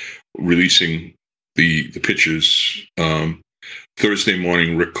about releasing the pictures. Thursday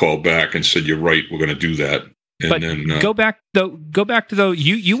morning, Rick called back and said, "You're right. We're going to do that." And but then go back to though.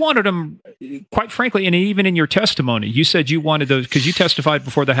 You wanted them, quite frankly, and even in your testimony, you said you wanted those because you testified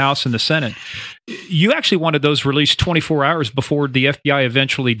before the House and the Senate. You actually wanted those released 24 hours before the FBI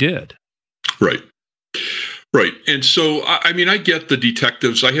eventually did. Right. And so, I mean, I get the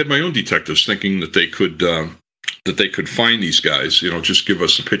detectives. I had my own detectives thinking that they could find these guys. Just give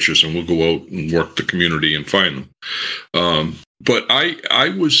us the pictures and we'll go out and work the community and find them. But I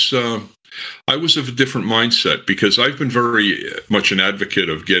was of a different mindset because I've been very much an advocate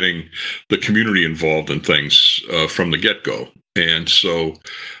of getting the community involved in things from the get-go. And so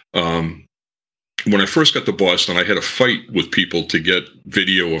when I first got to Boston, I had a fight with people to get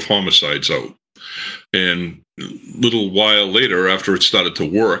video of homicides out. And a little while later, after it started to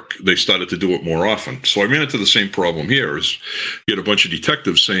work, they started to do it more often. So I ran into the same problem here. Is you had a bunch of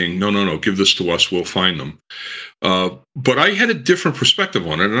detectives saying, no, give this to us, we'll find them. But I had a different perspective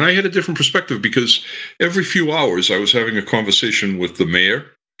on it. And I had a different perspective because every few hours I was having a conversation with the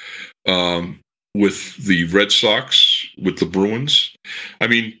mayor, with the Red Sox, with the Bruins. I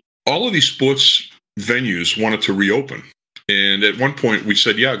mean, all of these sports venues wanted to reopen. And at one point we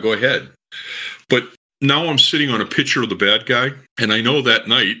said, yeah, go ahead. But now I'm sitting on a picture of the bad guy, and I know that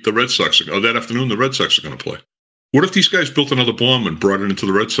night that afternoon the Red Sox are going to play. What if these guys built another bomb and brought it into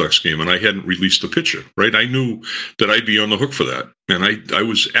the Red Sox game, and I hadn't released the picture, right? I knew that I'd be on the hook for that, and I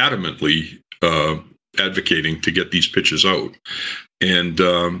was adamantly advocating to get these pictures out. And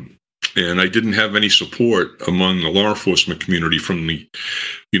And I didn't have any support among the law enforcement community from the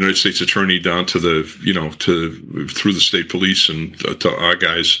United States Attorney down to through the state police and to our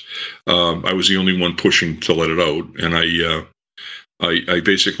guys. I was the only one pushing to let it out. And I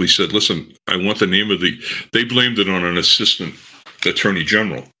basically said, listen, I want the name of they blamed it on an assistant attorney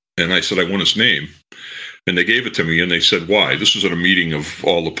general. And I said, I want his name. And they gave it to me and they said, why? This was at a meeting of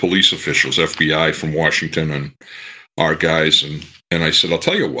all the police officials, FBI from Washington and our guys. And I said, I'll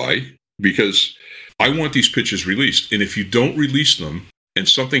tell you why. Because I want these pictures released. And if you don't release them and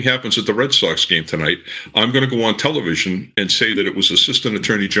something happens at the Red Sox game tonight, I'm going to go on television and say that it was Assistant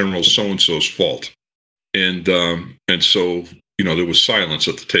Attorney General so-and-so's fault. And so, there was silence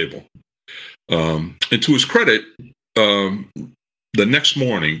at the table. And to his credit, the next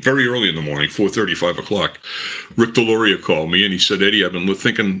morning, very early in the morning, 4:30, 5 o'clock, Rick DeLoria called me and he said, Eddie, I've been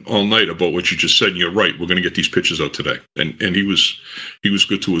thinking all night about what you just said, and you're right. We're going to get these pictures out today. And he was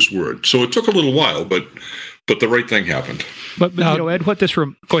good to his word. So it took a little while, but the right thing happened. But Ed, what this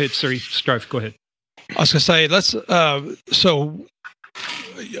room? Go ahead, sir. Strive. Go ahead. I was going to say, let's. So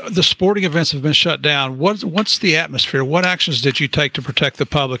the sporting events have been shut down. What's the atmosphere? What actions did you take to protect the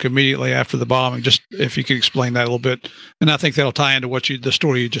public immediately after the bombing? Just if you could explain that a little bit, and I think that'll tie into the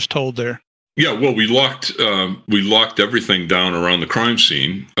story you just told there. Yeah, well, we locked everything down around the crime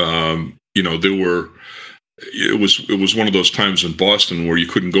scene. It was one of those times in Boston where you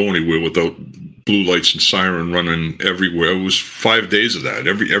couldn't go anywhere without blue lights and siren running everywhere. It was 5 days of that.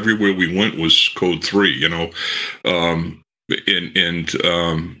 Everywhere we went was code 3.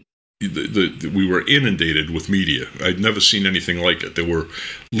 We were inundated with media. I'd never seen anything like it. There were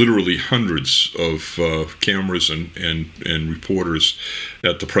literally hundreds of cameras and reporters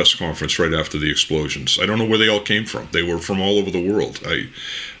at the press conference right after the explosions. I don't know where they all came from. They were from all over the world.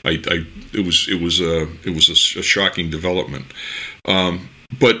 It was a shocking development.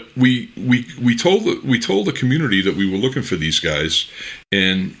 But we told the community that we were looking for these guys,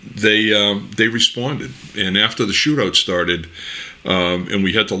 and they responded. And after the shootout started, and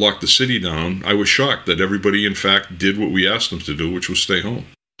we had to lock the city down, I was shocked that everybody, in fact, did what we asked them to do, which was stay home.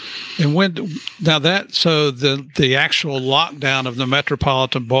 And the actual lockdown of the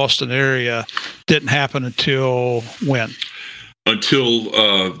metropolitan Boston area didn't happen until when? Until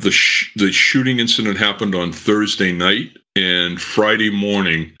the shooting incident happened on Thursday night, and Friday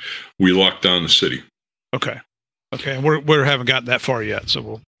morning we locked down the city. Okay, and we haven't gotten that far yet, so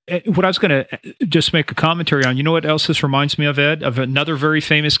we'll. What I was going to just make a commentary on, you know what else this reminds me of, Ed? Of another very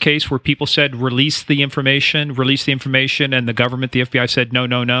famous case where people said, release the information, and the government, the FBI said,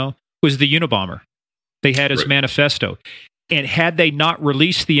 no, was the Unabomber. They had his manifesto. And had they not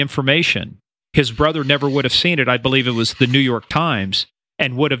released the information, his brother never would have seen it. I believe it was the New York Times.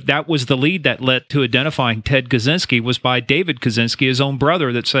 And that was the lead that led to identifying Ted Kaczynski, was by David Kaczynski, his own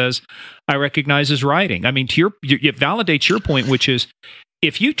brother, that says, I recognize his writing. I mean, it validates your point, which is,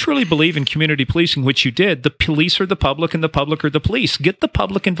 if you truly believe in community policing, which you did, the police are the public and the public are the police. Get the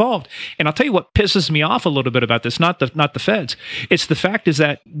public involved. And I'll tell you what pisses me off a little bit about this, not the feds. It's the fact is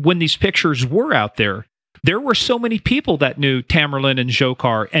that when these pictures were out there were so many people that knew Tamerlan and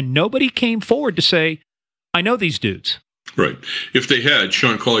Dzhokhar, and nobody came forward to say, I know these dudes. Right. If they had,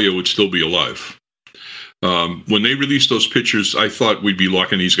 Sean Collier would still be alive. When they released those pictures, I thought we'd be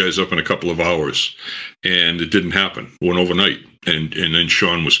locking these guys up in a couple of hours, and it didn't happen. It went overnight, and then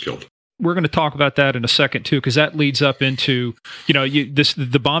Sean was killed. We're going to talk about that in a second too, because that leads up into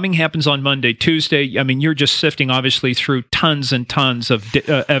the bombing happens on Monday, Tuesday. I mean, you're just sifting obviously through tons and tons of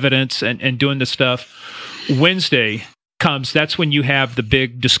evidence and doing this stuff. Wednesday comes. That's when you have the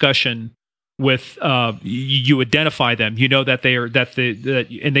big discussion with you identify them. You know that they are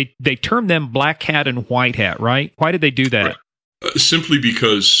and they term them black hat and white hat, right? Why did they do that? Right. Simply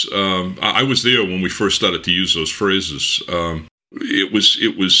because I was there when we first started to use those phrases. It was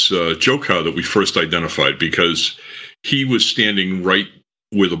Dzhokhar that we first identified because he was standing right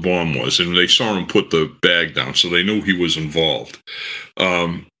where the bomb was, and they saw him put the bag down, so they knew he was involved.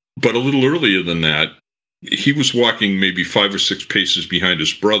 But a little earlier than that, he was walking maybe 5 or 6 paces behind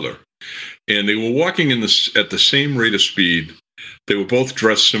his brother. And they were walking at the same rate of speed. They were both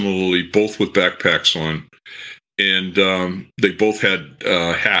dressed similarly, both with backpacks on. And they both had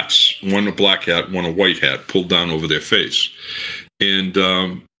hats, one a black hat, one a white hat, pulled down over their face. And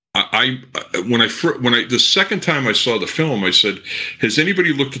the second time I saw the film, I said, has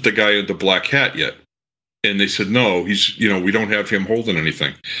anybody looked at the guy in the black hat yet? And they said, no, we don't have him holding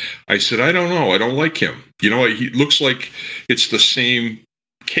anything. I said, I don't know. I don't like him. He looks like it's the same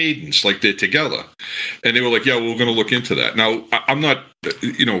cadence, like they're together. And they were like, yeah, we're going to look into that. Now, I'm not,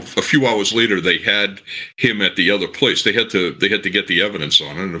 a few hours later, they had him at the other place. They had to get the evidence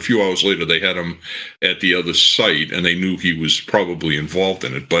on it. And a few hours later, they had him at the other site, and they knew he was probably involved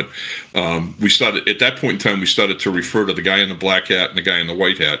in it. But we started, at that point in time, we started to refer to the guy in the black hat and the guy in the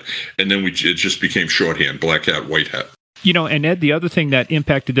white hat. And then it just became shorthand, black hat, white hat. And Ed, the other thing that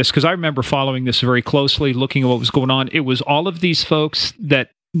impacted this, because I remember following this very closely, looking at what was going on, it was all of these folks that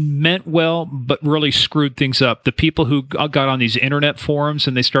meant well, but really screwed things up. The people who got on these internet forums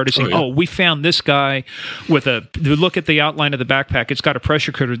and they started saying, we found this guy with look at the outline of the backpack. It's got a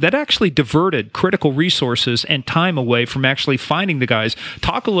pressure cooker. That actually diverted critical resources and time away from actually finding the guys.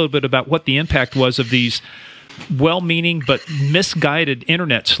 Talk a little bit about what the impact was of these well-meaning but misguided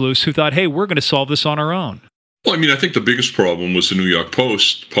internet sleuths who thought, hey, we're going to solve this on our own. Well, I think the biggest problem was the New York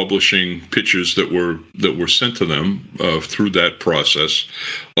Post publishing pictures that were sent to them through that process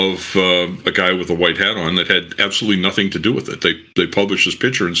of a guy with a white hat on that had absolutely nothing to do with it. They published this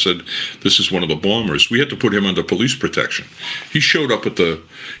picture and said, this is one of the bombers. We had to put him under police protection. He showed up at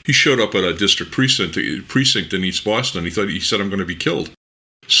a district precinct in East Boston. He said, I'm going to be killed.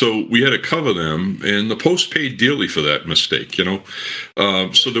 So we had to cover them, and the Post paid dearly for that mistake,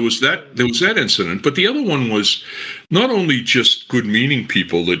 So there was that incident, but the other one was not only just good-meaning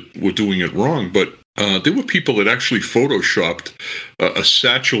people that were doing it wrong, but there were people that actually photoshopped a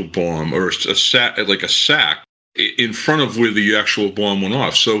satchel bomb or a sack in front of where the actual bomb went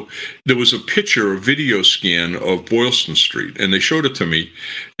off. So there was a video scan of Boylston Street, and they showed it to me,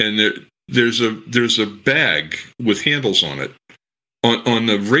 and there's a bag with handles on it. On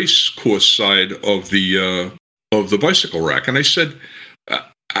the race course side of the bicycle rack, and I said,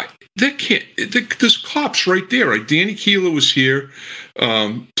 "That can't. There's cops right there. Danny Keeler was here.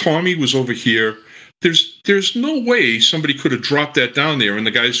 Tommy was over here. There's no way somebody could have dropped that down there, and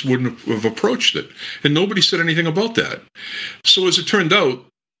the guys wouldn't have approached it. And nobody said anything about that. So as it turned out,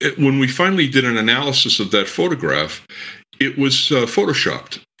 when we finally did an analysis of that photograph, it was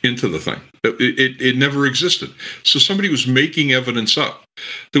photoshopped into the thing. It never existed. So somebody was making evidence up.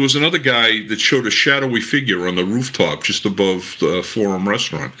 There was another guy that showed a shadowy figure on the rooftop just above the Forum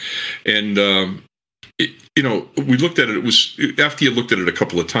restaurant. And, we looked at it. It was, after you looked at it a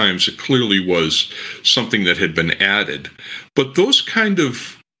couple of times, it clearly was something that had been added. But those kind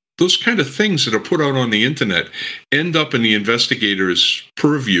of things that are put out on the internet end up in the investigator's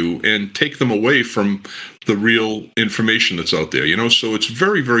purview and take them away from the real information that's out there, so it's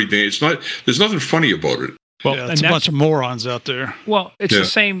very, very dangerous. There's nothing funny about it. Well, yeah, it's a bunch of morons out there. Well, it's the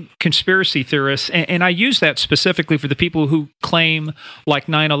same conspiracy theorists, and I use that specifically for the people who claim, like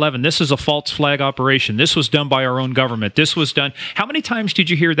 9/11, this is a false flag operation. This was done by our own government. This was done. How many times did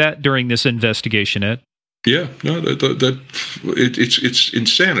you hear that during this investigation, Ed? Yeah, no, it's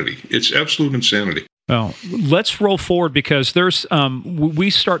insanity. It's absolute insanity. Well, let's roll forward because there's we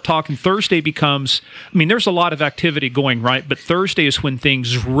start talking. Thursday becomes. There's a lot of activity going right, but Thursday is when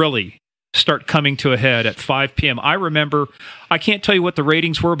things really start coming to a head at 5 p.m. I remember, I can't tell you what the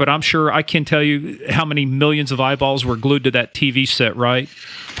ratings were, but I'm sure I can tell you how many millions of eyeballs were glued to that TV set, right?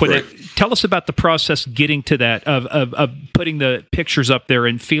 Right. Tell us about the process getting to that, of putting the pictures up there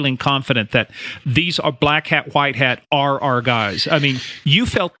and feeling confident that these are black hat, white hat are our guys. You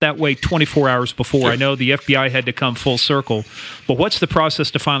felt that way 24 hours before. Sure. I know the FBI had to come full circle, but what's the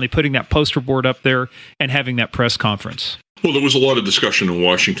process to finally putting that poster board up there and having that press conference? Well, there was a lot of discussion in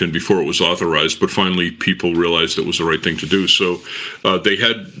Washington before it was authorized, but finally people realized it was the right thing to do. So they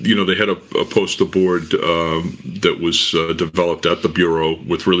had a poster board that was developed at the Bureau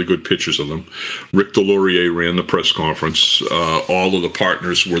with really good pictures of them. Rick DeLaurier ran the press conference. All of the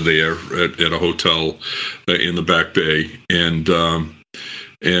partners were there at a hotel in the Back Bay, and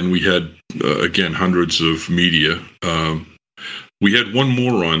we had again hundreds of media. We had one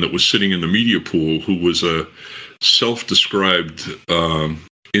moron that was sitting in the media pool who was a self-described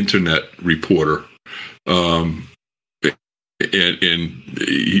internet reporter, and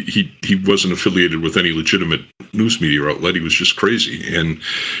he wasn't affiliated with any legitimate news media outlet. He was just crazy, and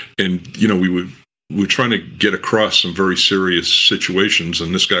we were trying to get across some very serious situations,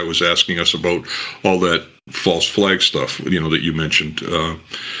 and this guy was asking us about all that false flag stuff, that you mentioned.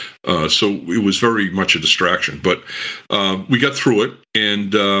 So it was very much a distraction, but we got through it,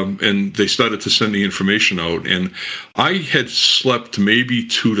 and they started to send the information out. And I had slept maybe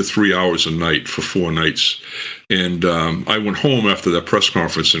 2 to 3 hours a night for 4 nights, and I went home after that press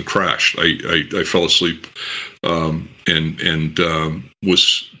conference and crashed. I fell asleep, and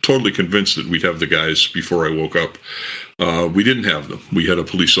was totally convinced that we'd have the guys before I woke up. We didn't have them. We had a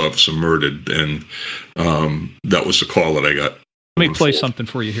police officer murdered, and that was the call that I got. Let me play something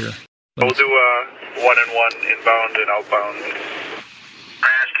for you here. We'll do 1-and-1 inbound and outbound.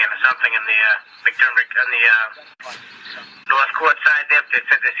 Asking something in the McDermott on the North Court side there. They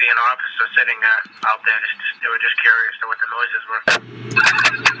said they see an officer sitting out there. They were just curious to what the noises were.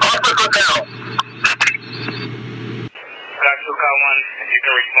 Officer Hotel. Actual call 1, you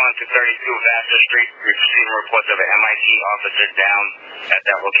can respond to 32 Vassar Street. We've received reports of an MIT officer down at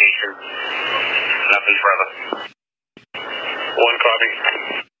that location. Nothing further. 1 copy.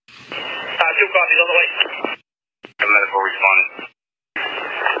 2 copies on the way. A medical responding.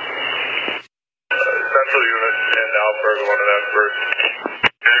 Central unit and Alberg, 1 and Alberg.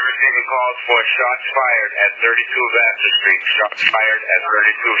 They're receiving calls for shots fired at 32 Vassar Street. Shots fired at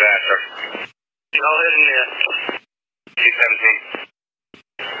 32 Vassar. All in there. G17.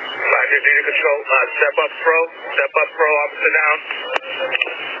 550 to control. Step up, pro, officer down.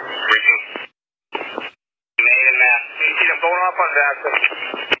 Reaching. Main and mass. I'm going off on Vassar.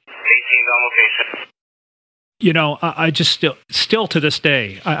 18's on location. You know, I just still to this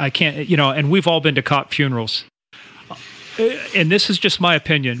day, I can't, you know, and we've all been to cop funerals. And this is just my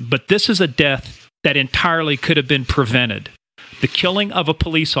opinion, but this is a death that entirely could have been prevented. The killing of a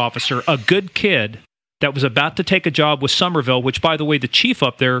police officer, a good kid that was about to take a job with Somerville, which, by the way, the chief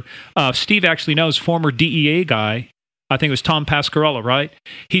up there, Steve actually knows, former DEA guy, I think it was Tom Pasquarella, right?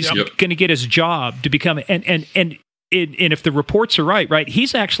 He's going to get his job to become, and if the reports are right,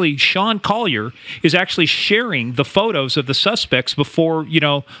 he's actually, Sean Collier is actually sharing the photos of the suspects before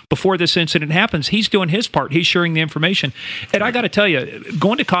this incident happens. He's doing his part. He's sharing the information. And I got to tell you,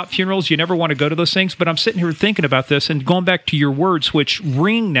 going to cop funerals, you never want to go to those things, but I'm sitting here thinking about this and going back to your words, which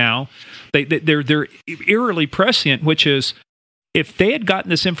ring now, they're eerily prescient, which is, if they had gotten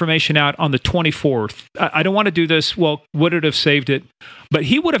this information out on the 24th, I don't want to do this, well, would it have saved it? But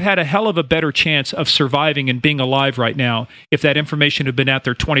he would have had a hell of a better chance of surviving and being alive right now if that information had been out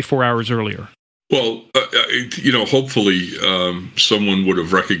there 24 hours earlier. Well, hopefully someone would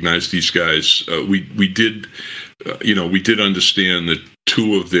have recognized these guys. We did understand that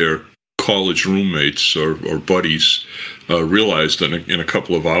 2 of their college roommates or buddies realized in a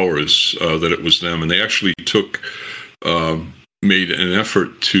couple of hours that it was them, and they actually made an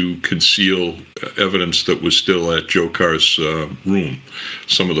effort to conceal evidence that was still at Joe Carr's room,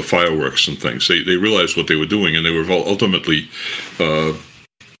 some of the fireworks and things. They realized what they were doing, and they were ultimately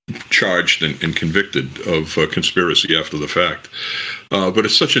charged and convicted of conspiracy after the fact. But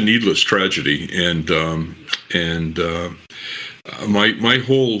it's such a needless tragedy, and my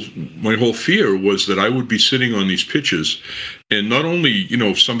whole fear was that I would be sitting on these pitches, and not only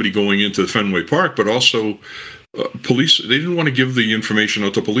somebody going into Fenway Park, but also police. They didn't want to give the information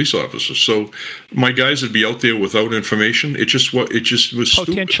out to police officers, so my guys would be out there without information. It just was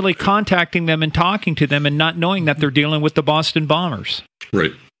potentially stupid. Contacting them and talking to them and not knowing that they're dealing with the Boston bombers.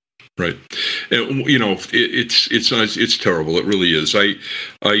 Right. And, it's terrible. It really is.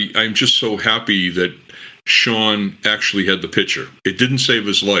 I'm just so happy that Sean actually had the picture. It didn't save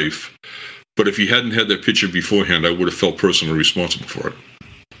his life, but if he hadn't had that picture beforehand, I would have felt personally responsible for it.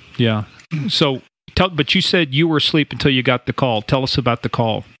 Yeah. So, but you said you were asleep until you got the call. Tell us about the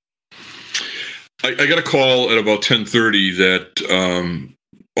call. I got a call at about 10:30 that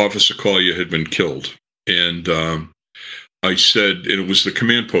Officer Collier had been killed, and I said, and it was the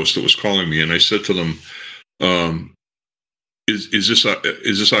command post that was calling me, and I said to them, "Is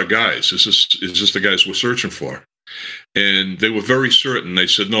this our guys? Is this the guys we're searching for?" And they were very certain. They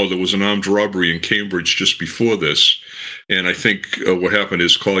said, "No, there was an armed robbery in Cambridge just before this, and I think what happened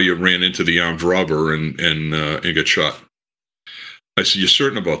is Collier ran into the armed robber and got shot." I said, "You're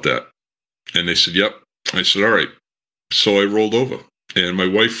certain about that?" And they said, "Yep." I said, "All right." So I rolled over, and my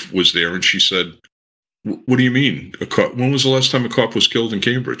wife was there, and she said, "What do you mean? A cop? When was the last time a cop was killed in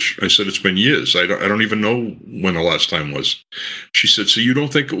Cambridge?" I said, "It's been years. I don't even know when the last time was." She said, "So you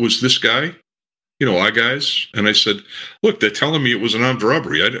don't think it was this guy? Our guys?" And I said, "Look, they're telling me it was an armed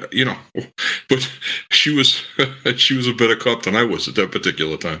robbery. But she was a better cop than I was at that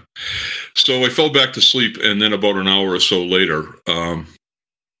particular time." So I fell back to sleep, and then about an hour or so later,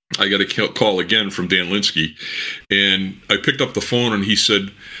 I got a call again from Dan Linsky, and I picked up the phone, and he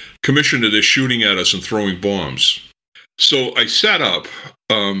said, "Commissioner, they're shooting at us and throwing bombs." So I sat up,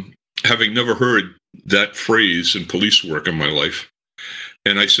 having never heard that phrase in police work in my life,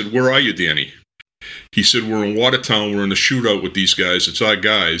 and I said, "Where are you, Danny?" He said, "We're in Watertown. We're in a shootout with these guys. It's our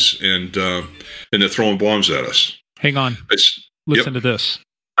guys, and they're throwing bombs at us." Hang on. Listen to this.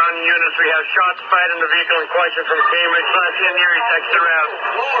 On units, we have shots fired in the vehicle in question from Cambridge. Last in here, he texted around.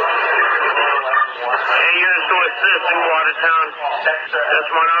 Hey, units to assist in Watertown. That's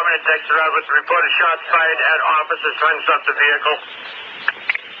Montgomery texted around with the report of shots fired at officers trying to stop the vehicle.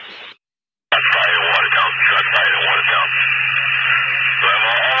 Shots fired in Watertown. Shots fired in Watertown. So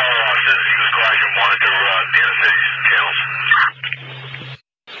all our officers, use caution, monitor the interstate channels.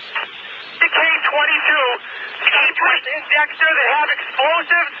 K-22. K-22 in Dexter that have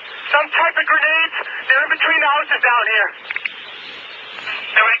explosives, some type of grenades. They're in between the houses down here.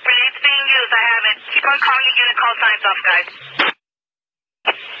 All right, grenades being used. I have it. Keep on calling your unit call signs off, guys.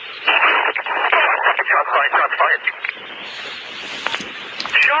 Shots fired, shots fired.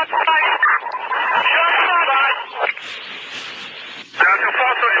 Shots fired. Shots fired. Down to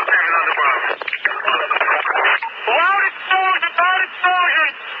false soldiers, David, on the bomb. Loud explosions, loud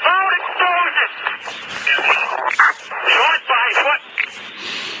explosions, loud explosions. Shots fired. What?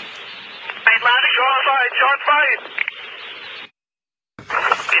 Right, loud Shots fired. Shots fired.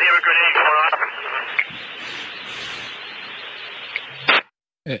 Did you have a grenade going off?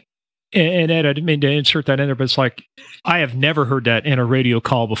 And Ed, I didn't mean to insert that in there, but it's like I have never heard that in a radio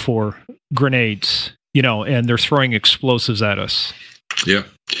call before. Grenades, and they're throwing explosives at us. Yeah,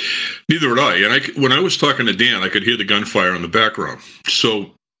 neither would I. And when I was talking to Dan, I could hear the gunfire in the background.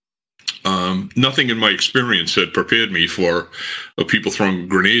 So nothing in my experience had prepared me for people throwing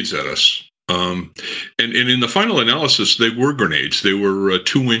grenades at us. And in the final analysis, they were grenades. They were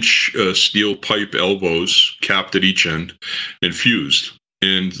 2-inch steel pipe elbows capped at each end and fused.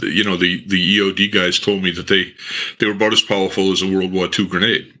 And the EOD guys told me that they were about as powerful as a World War II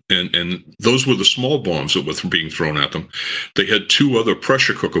grenade. And those were the small bombs that were being thrown at them. They had 2 other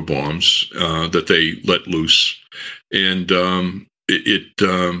pressure cooker bombs that they let loose, and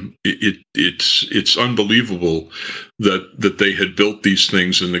it's unbelievable that they had built these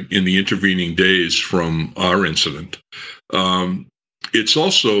things in the intervening days from our incident. It's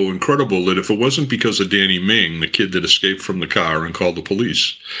also incredible that if it wasn't because of Danny Ming, the kid that escaped from the car and called the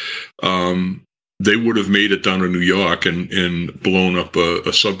police, they would have made it down to New York and blown up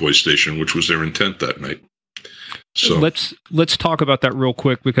a subway station, which was their intent that night. So let's talk about that real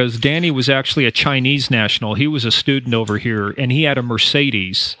quick, because Danny was actually a Chinese national. He was a student over here, and he had a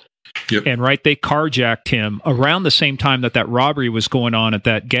Mercedes. Yep. And they carjacked him around the same time that robbery was going on at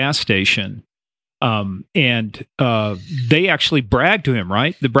that gas station. And they actually bragged to him,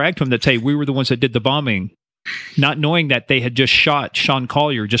 right? They bragged to him that, hey, we were the ones that did the bombing, not knowing that they had just shot Sean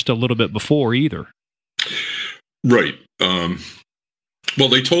Collier just a little bit before either. Right. Well,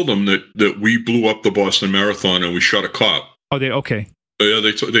 they told them that we blew up the Boston Marathon and we shot a cop. Oh, okay. Yeah,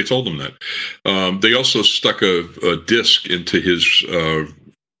 they told them that. They also stuck a disc into his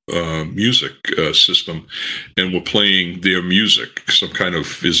music system and were playing their music, some kind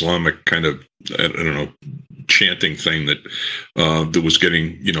of Islamic kind of, I don't know, chanting thing that was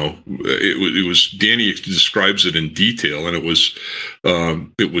getting, it was Danny describes it in detail, and it was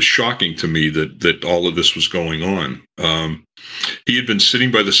shocking to me that all of this was going on. He had been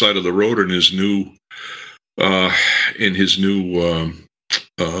sitting by the side of the road in his new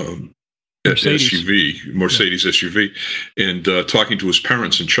Mercedes SUV, and talking to his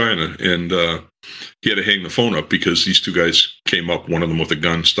parents in China, and he had to hang the phone up because these 2 guys came up, one of them with a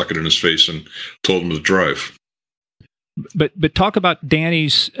gun, stuck it in his face, and told him to drive. But talk about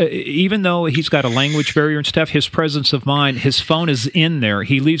Danny's, even though he's got a language barrier and stuff, his presence of mind, his phone is in there.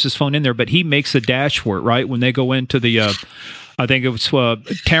 He leaves his phone in there, but he makes a dash for it, right? When they go into the, I think it was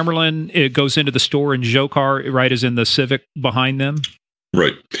Tamerlan, it goes into the store, and Zhokhar, right, is in the Civic behind them.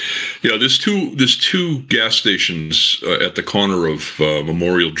 Right. Yeah, there's two gas stations at the corner of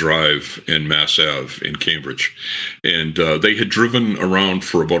Memorial Drive and Mass Ave in Cambridge. And they had driven around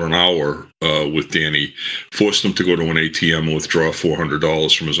for about an hour with Danny, forced him to go to an ATM and withdraw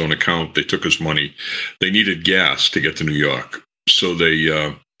 $400 from his own account. They took his money. They needed gas to get to New York. So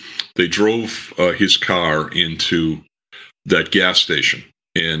they drove his car into that gas station,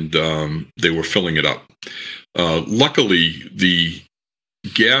 and they were filling it up. Luckily, the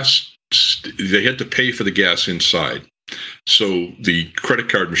gas, they had to pay for the gas inside, so the credit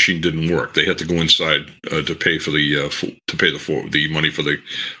card machine didn't work. They had to go inside to pay for the money for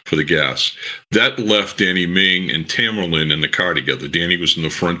the gas. That left Danny Ming and Tamerlan in the car together. Danny was in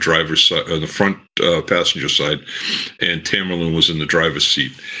the front driver's side, the front passenger side, and Tamerlan was in the driver's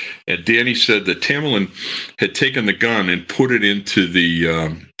seat. And Danny said that Tamerlan had taken the gun and put it into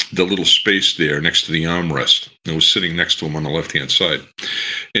the little space there next to the armrest, and was sitting next to him on the left-hand side.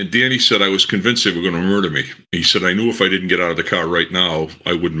 And Danny said, I was convinced they were going to murder me. He said, I knew if I didn't get out of the car right now,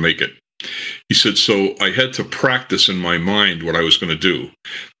 I wouldn't make it. He said, so I had to practice in my mind what I was going to do.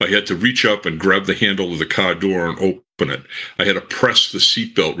 I had to reach up and grab the handle of the car door and open it. I had to press the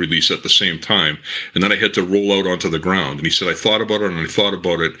seatbelt release at the same time. And then I had to roll out onto the ground. And he said, I thought about it and I thought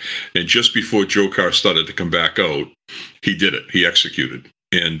about it. And just before Joe Carr started to come back out, he did it. He executed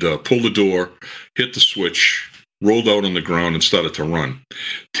and pulled the door, hit the switch, rolled out on the ground and started to run.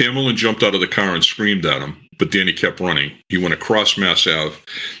 Tamerlan jumped out of the car and screamed at him, but Danny kept running. He went across Mass Ave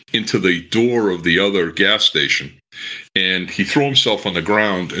into the door of the other gas station, and he threw himself on the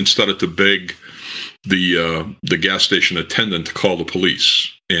ground and started to beg the gas station attendant to call the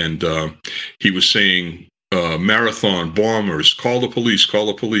police. And he was saying, marathon bombers, call the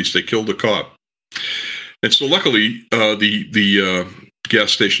police, they killed the cop. And so luckily, the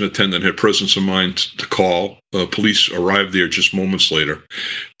gas station attendant had presence of mind to call. Police arrived there just moments later.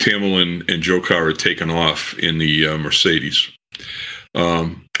 Tamerlan and Joe Carr had taken off in the Mercedes.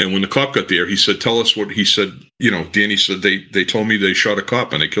 And when the cop got there, he said, tell us what he said. Danny said, they told me they shot a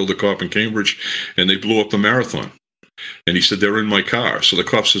cop and they killed a cop in Cambridge and they blew up the marathon. And he said, they're in my car. So the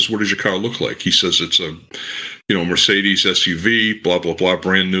cop says, what does your car look like? He says, it's a, Mercedes SUV, blah, blah, blah,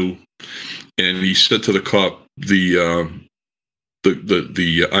 brand new. And he said to the cop, the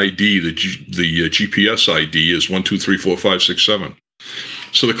ID, the GPS ID is 1234567.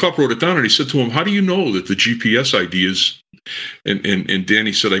 So the cop wrote it down and he said to him, how do you know that the GPS ID is, and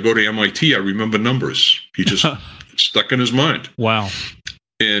Danny said, I go to MIT, I remember numbers. He just stuck in his mind. Wow.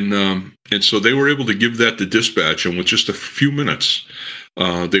 And so they were able to give that to dispatch, and with just a few minutes,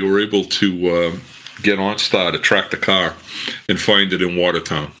 they were able to get OnStar to track the car and find it in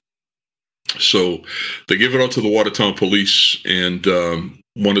Watertown. So they gave it out to the Watertown police, and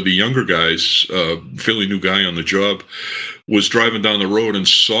one of the younger guys, fairly new guy on the job, was driving down the road and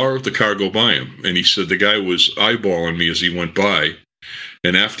saw the car go by him. And he said the guy was eyeballing me as he went by.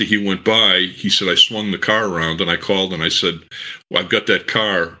 And after he went by, he said, I swung the car around and I called and I said, well, I've got that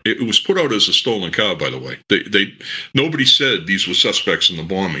car. It was put out as a stolen car, by the way. Nobody said these were suspects in the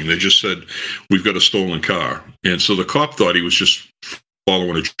bombing. They just said, we've got a stolen car. And so the cop thought he was just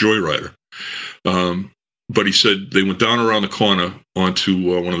following a joyrider. But he said they went down around the corner onto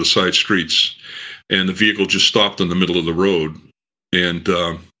one of the side streets, and the vehicle just stopped in the middle of the road. And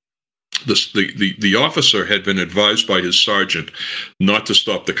the officer had been advised by his sergeant not to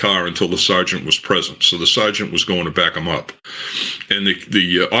stop the car until the sergeant was present. So the sergeant was going to back him up, and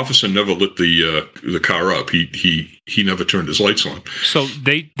the officer never lit the car up. He never turned his lights on. So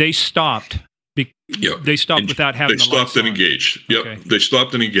they stopped. They stopped without having the lights on. They stopped and engaged. Yep, okay. They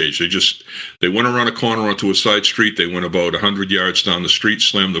stopped and engaged. They went around a corner onto a side street. They went about 100 yards down the street,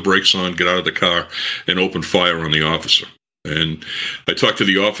 slammed the brakes on, got out of the car, and opened fire on the officer. And I talked to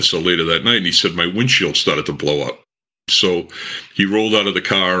the officer later that night, and he said my windshield started to blow up. So he rolled out of the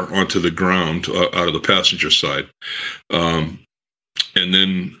car onto the ground, out of the passenger side, and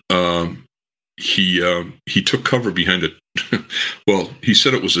then he took cover behind it. Well, he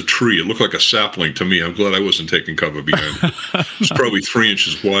said it was a tree. It looked like a sapling to me. I'm glad I wasn't taking cover behind it. It was probably 3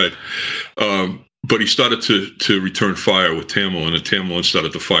 inches wide. But he started to return fire with Tamerlan, and Tamerlan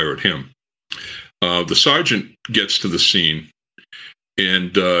started to fire at him. The sergeant gets to the scene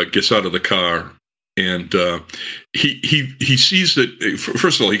and gets out of the car, and he sees that,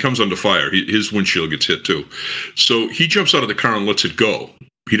 first of all, he comes under fire. His windshield gets hit too. So he jumps out of the car and lets it go.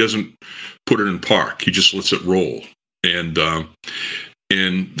 He doesn't put it in park. He just lets it roll. And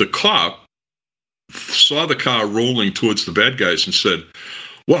the cop saw the car rolling towards the bad guys and said,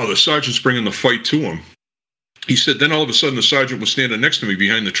 wow, the sergeant's bringing the fight to him. He said, then all of a sudden the sergeant was standing next to me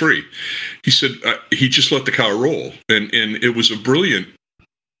behind the tree. He said, he just let the car roll. And it was a brilliant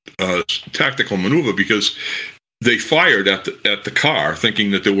tactical maneuver, because they fired at the car thinking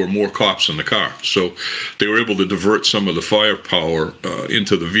that there were more cops in the car. So they were able to divert some of the firepower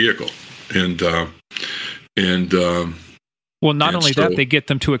into the vehicle. Well, not only that, they get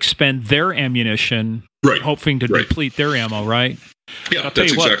them to expend their ammunition, right, hoping to deplete their ammo, right? Yeah,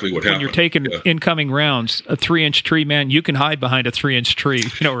 that's exactly what happened. When you're taking incoming rounds, a 3-inch tree, man, you can hide behind a 3-inch tree.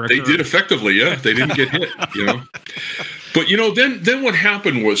 They did effectively, yeah. They didn't get hit, But, then what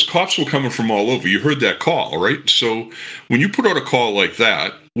happened was cops were coming from all over. You heard that call, right? So when you put out a call like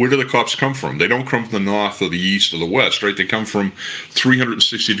that, where do the cops come from? They don't come from the north or the east or the west, right? They come from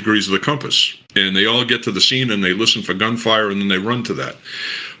 360 degrees of the compass. And they all get to the scene and they listen for gunfire and then they run to that.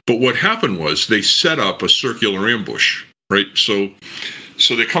 But what happened was they set up a circular ambush, right? So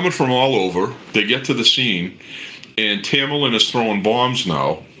they're coming from all over. They get to the scene, and Tamerlan is throwing bombs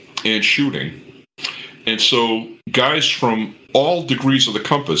now and shooting. And so guys from all degrees of the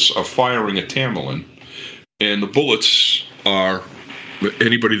compass are firing at Tamerlan, and the bullets are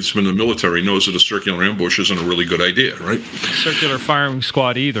anybody that's been in the military knows that a circular ambush isn't a really good idea, right? Circular firing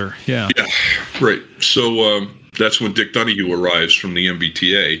squad either. Yeah. Yeah, right. So that's when Dick Donahue arrives from the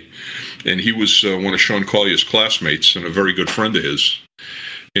MBTA, and he was one of Sean Collier's classmates and a very good friend of his.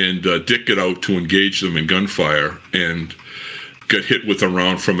 And Dick got out to engage them in gunfire and got hit with a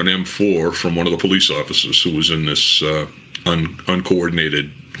round from an M4 from one of the police officers who was in this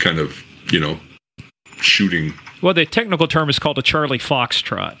uncoordinated kind of, shooting. Well, the technical term is called a Charlie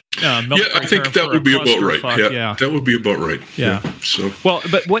Foxtrot. Yeah, I think that would be about right. Yeah, that would be about right. Yeah. So, well,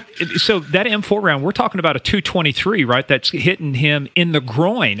 but so that M4 round, we're talking about a 223, right? That's hitting him in the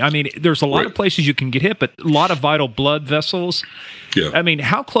groin. I mean, there's a lot of places you can get hit, but a lot of vital blood vessels. Yeah. I mean,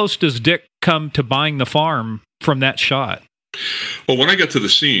 how close does Dick come to buying the farm from that shot? Well, when I got to the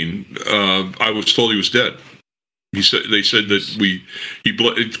scene, I was told he was dead. They said that he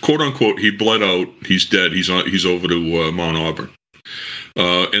bled, quote unquote, he bled out. He's dead. He's over to Mount Auburn.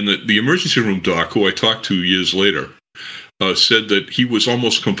 And the emergency room doc, who I talked to years later, said that he was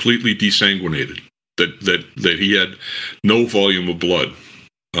almost completely desanguinated. That he had no volume of blood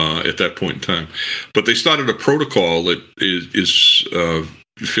at that point in time. But they started a protocol that is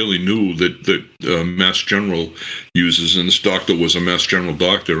fairly new that Mass General uses, and this doctor was a Mass General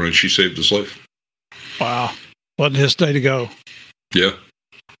doctor, and she saved his life. Wow. Wasn't his day to go. Yeah.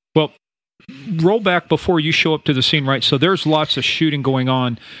 Well, roll back before you show up to the scene, right? So there's lots of shooting going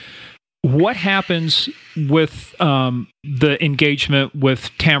on. What happens with the engagement with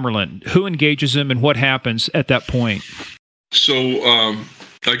Tamerlan? Who engages him, and what happens at that point? So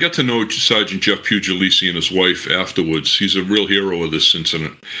I got to know Sergeant Jeff Puglisi and his wife afterwards. He's a real hero of this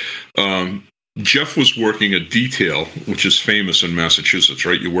incident. Jeff was working a detail, which is famous in Massachusetts,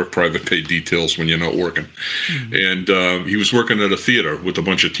 right? You work private paid details when you're not working. Mm-hmm. And he was working at a theater with a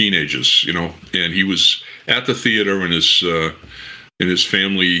bunch of teenagers, and he was at the theater in his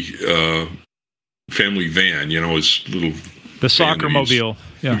family van, his little... The soccer mobile.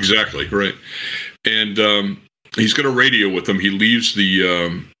 Yeah. Exactly, right. And he's got a radio with him. He leaves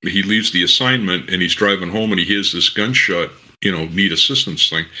the assignment, and he's driving home, and he hears this gunshot, need assistance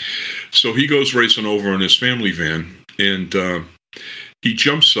thing. So he goes racing over in his family van, and he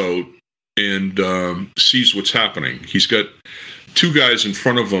jumps out and sees what's happening. He's got two guys in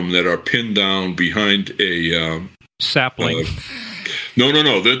front of him that are pinned down behind a sapling. No.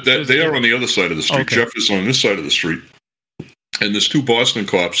 They are on the other side of the street. Okay. Jeff is on this side of the street, and there's two Boston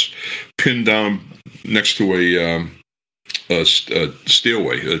cops pinned down next to a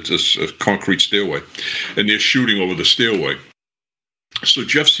stairway. It's a concrete stairway, and they're shooting over the stairway. So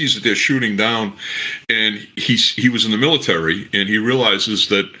Jeff sees that they're shooting down, and he was in the military, and he realizes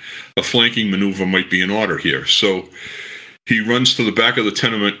that a flanking maneuver might be in order here. So he runs to the back of the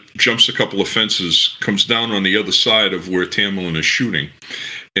tenement, jumps a couple of fences, comes down on the other side of where Tamerlan is shooting,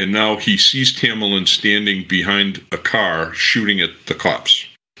 and now he sees Tamerlan standing behind a car shooting at the cops.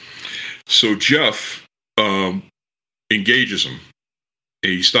 So Jeff engages him.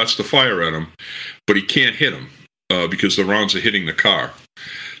 He starts to fire at him, but he can't hit him because the rounds are hitting the car.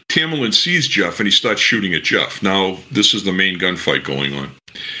 Tamerlan sees Jeff, and he starts shooting at Jeff. Now, this is the main gunfight going on.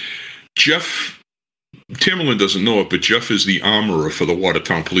 Tamerlan doesn't know it, but Jeff is the armorer for the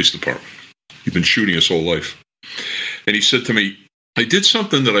Watertown Police Department. He's been shooting his whole life. And he said to me, I did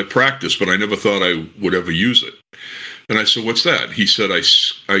something that I practiced, but I never thought I would ever use it. And I said, what's that? He said, I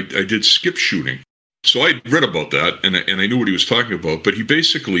did skip shooting. So I read about that, and I knew what he was talking about, but he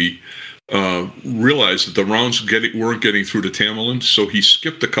basically realized that the rounds weren't getting through to Tamerlan, so he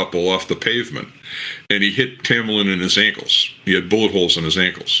skipped a couple off the pavement, and he hit Tamerlan in his ankles. He had bullet holes in his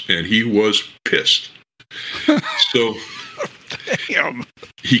ankles, and he was pissed. So damn.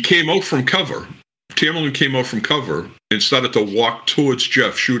 He came out from cover. Tamerlan came out from cover and started to walk towards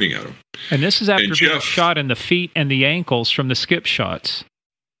Jeff, shooting at him. And this is after being shot in the feet and the ankles from the skip shots.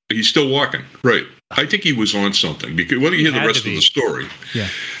 He's still walking, right? I think he was on something, because when you hear the rest of the story, yeah,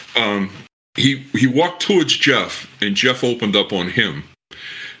 he walked towards Jeff, and Jeff opened up on him,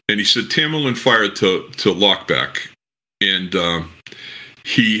 and he said Tamerlan fired to lockback, and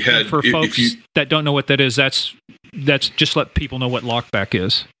he had. And for folks that don't know what that is, that's just let people know what lockback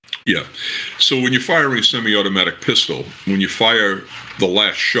is. Yeah, so when you're firing a semi-automatic pistol, when you fire the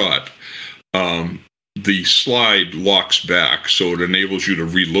last shot, the slide locks back, so it enables you to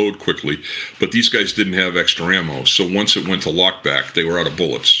reload quickly. But these guys didn't have extra ammo, so once it went to lockback, they were out of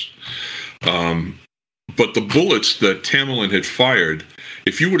bullets. But the bullets that Tamerlan had fired,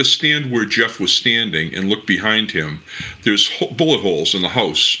 if you were to stand where Jeff was standing and look behind him, there's bullet holes in the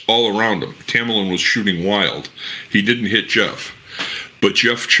house all around him. Tamerlan was shooting wild. He didn't hit Jeff, but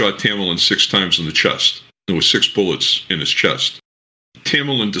Jeff shot Tamerlan 6 times in the chest. There were 6 bullets in his chest.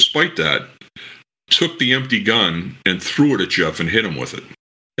 Tamerlan, despite that, took the empty gun and threw it at Jeff and hit him with it.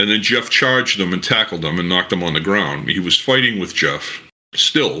 And then Jeff charged him and tackled him and knocked him on the ground. He was fighting with Jeff,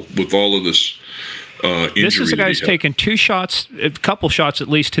 still, with all of this injury. This is a guy who's taken 2 shots, a couple shots at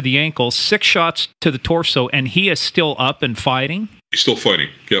least to the ankle, 6 shots to the torso, and he is still up and fighting? He's still fighting,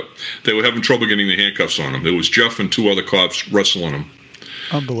 yep. They were having trouble getting the handcuffs on him. There was Jeff and 2 other cops wrestling him.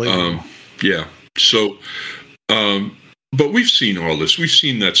 Unbelievable. Yeah. So, but we've seen all this. We've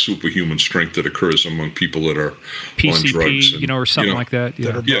seen that superhuman strength that occurs among people that are PCP, on drugs. And, or something like that.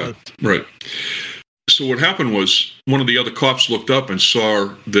 Yeah. Yeah, right. So what happened was one of the other cops looked up and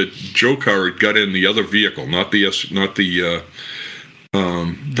saw that Dzhokhar had got in the other vehicle, not the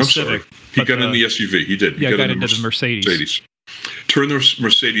Civic, He got in the SUV. He did. Yeah, he got into the Mercedes. Turned the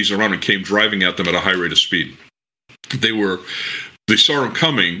Mercedes around and came driving at them at a high rate of speed. They saw him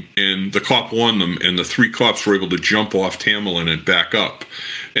coming, and the cop warned them, and the 3 cops were able to jump off Tamerlan and back up.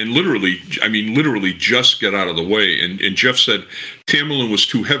 And literally just get out of the way. And Jeff said Tamerlan was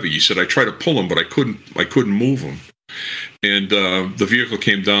too heavy. He said, I tried to pull him, but I couldn't move him. And the vehicle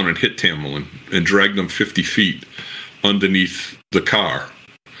came down and hit Tamerlan and dragged him 50 feet underneath the car.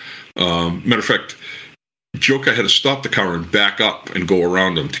 Matter of fact, Dzhokhar had to stop the car and back up and go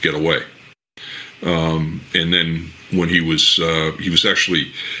around him to get away. And then when he was still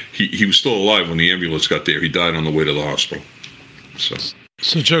alive when the ambulance got there. He died on the way to the hospital. So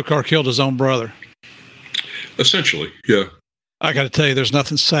Dzhokhar killed his own brother. Essentially, yeah. I got to tell you, there's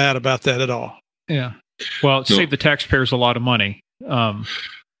nothing sad about that at all. Yeah. Well, it saved the taxpayers a lot of money. Yeah.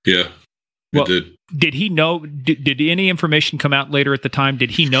 It did. Did he know? Did any information come out later at the time?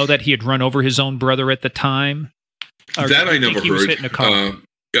 Did he know that he had run over his own brother at the time? That I never heard. He was hitting a car?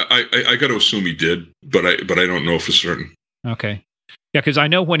 Yeah, I got to assume he did, but I don't know for certain. Okay. Yeah, because I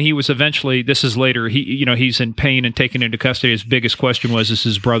know when he was eventually, this is later, he's in pain and taken into custody. His biggest question was, is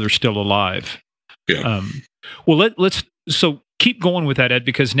his brother still alive? Yeah. Well, let's keep going with that, Ed,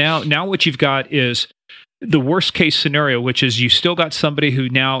 because now what you've got is the worst case scenario, which is you still got somebody who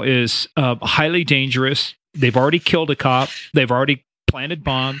now is highly dangerous. They've already killed a cop. They've already planted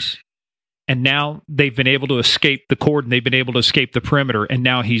bombs. And now they've been able to escape the cordon. They've been able to escape the perimeter, and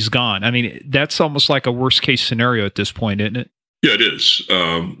now he's gone. I mean, that's almost like a worst case scenario at this point, isn't it? Yeah, it is.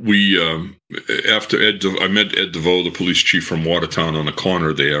 After I met Ed DeVoe, the police chief from Watertown, on the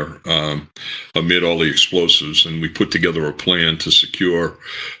corner there, amid all the explosives, and we put together a plan to secure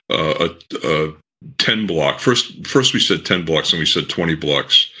a 10-block. First we said 10 blocks, and we said 20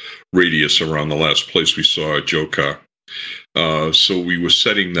 blocks radius around the last place we saw Dzhokhar. So we were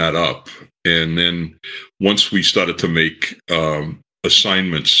setting that up, and then once we started to make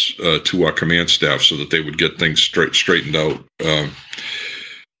assignments to our command staff so that they would get things straightened out,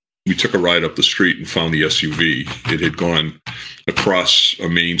 we took a ride up the street and found the SUV. It had gone across a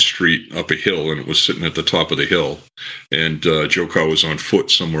main street up a hill, and it was sitting at the top of the hill, and Dzhokhar was on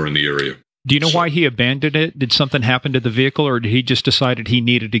foot somewhere in the area. Do you know why he abandoned it? Did something happen to the vehicle, or did he just decided he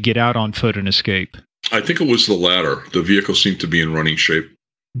needed to get out on foot and escape? I think it was the latter. The vehicle seemed to be in running shape.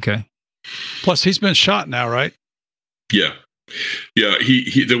 Okay. Plus, he's been shot now, right? Yeah. Yeah.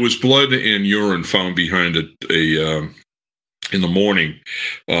 He there was blood and urine found behind in the morning.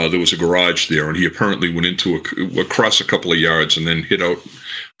 There was a garage there, and he apparently went across a couple of yards and then hid out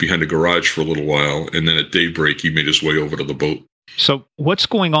behind a garage for a little while. And then at daybreak, he made his way over to the boat. So what's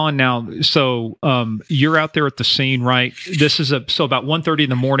going on now? So you're out there at the scene, right? This is about 1:30 in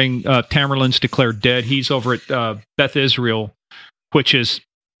the morning. Tamerlan's declared dead. He's over at Beth Israel, which is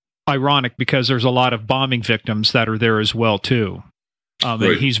ironic because there's a lot of bombing victims that are there as well too. Right.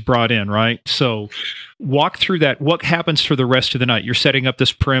 And he's brought in, right? So walk through that. What happens for the rest of the night? You're setting up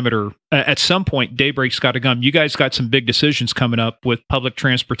this perimeter. At some point, daybreak's got to come. You guys got some big decisions coming up with public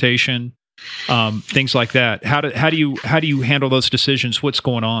transportation. Things like that. How do you handle those decisions? What's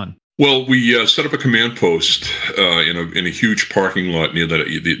going on? Well, we set up a command post in a huge parking lot near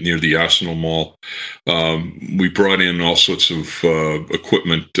the Arsenal Mall. We brought in all sorts of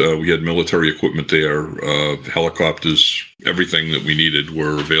equipment. We had military equipment there, helicopters, everything that we needed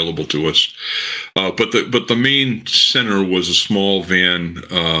were available to us. But the main center was a small van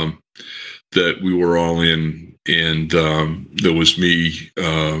that we were all in, and there was me.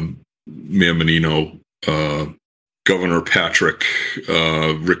 Mayor Menino, Governor Patrick,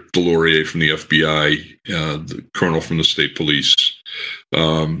 Rick Delorier from the FBI, the colonel from the state police,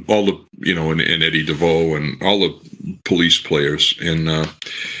 all the, and Eddie DeVoe and all the police players. And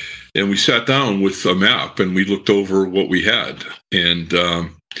we sat down with a map and we looked over what we had. And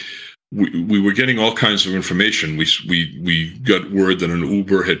we were getting all kinds of information. We got word that an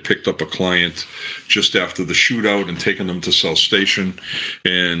Uber had picked up a client just after the shootout and taken them to South Station,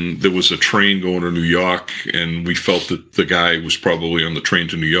 and there was a train going to New York, and we felt that the guy was probably on the train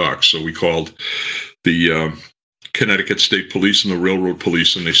to New York. So we called the Connecticut State Police and the Railroad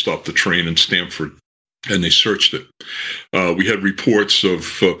Police, and they stopped the train in Stamford, and they searched it. We had reports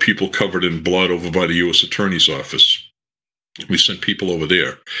of people covered in blood over by the U.S. Attorney's Office. We sent people over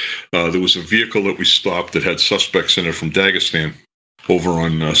there. There was a vehicle that we stopped that had suspects in it from Dagestan over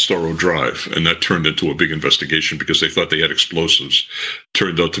on Storrow Drive, and that turned into a big investigation because they thought they had explosives.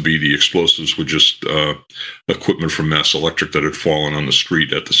 Turned out to be the explosives were just equipment from Mass Electric that had fallen on the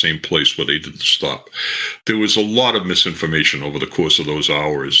street at the same place where they did the stop. There was a lot of misinformation over the course of those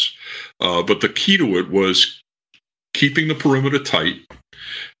hours, but the key to it was keeping the perimeter tight,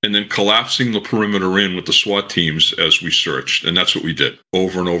 and then collapsing the perimeter in with the SWAT teams as we searched. And that's what we did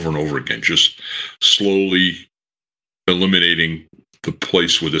over and over and over again, just slowly eliminating the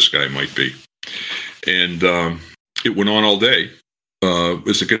place where this guy might be. And it went on all day.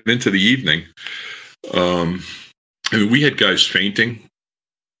 As it got into the evening, I mean, we had guys fainting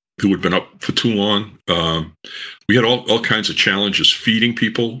who had been up for too long. We had all kinds of challenges, feeding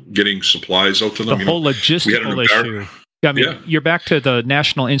people, getting supplies out to them. The whole logistical issue. I mean, You're back to the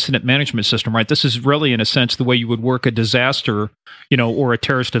National Incident Management System, right? This is really, in a sense, the way you would work a disaster, or a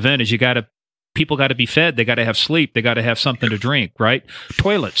terrorist event. Is people got to be fed, they got to have sleep, they got to have something to drink, right?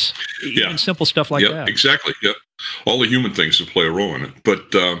 Toilets, even simple stuff like that. Exactly. Yeah, all the human things that play a role in it.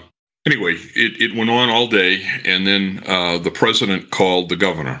 But anyway, it went on all day, and then the president called the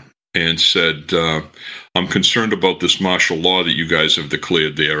governor and said, "I'm concerned about this martial law that you guys have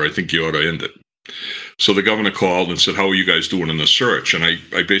declared there. I think you ought to end it." So the governor called and said, "How are you guys doing in the search?" And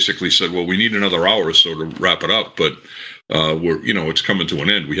I basically said, "Well, we need another hour or so to wrap it up, but it's coming to an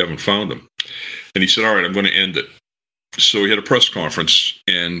end. We haven't found him." And he said, "All right, I'm going to end it." So he had a press conference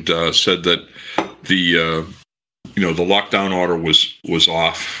and said that the lockdown order was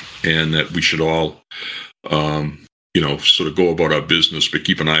off, and that we should all sort of go about our business, but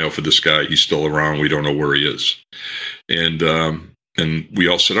keep an eye out for this guy. He's still around. We don't know where he is. And we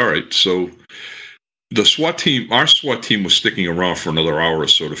all said, all right. So our SWAT team was sticking around for another hour or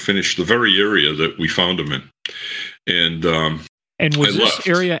so to finish the very area that we found him in. And was this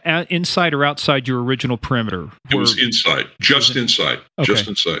area inside or outside your original perimeter? It was inside, inside, okay. Just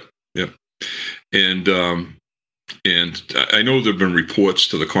inside. Yeah. And I know there've been reports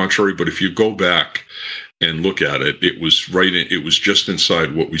to the contrary, but if you go back and look at it, it was just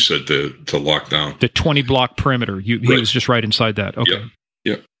inside what we said to lock down. The 20-block perimeter. He was just right inside that. Okay.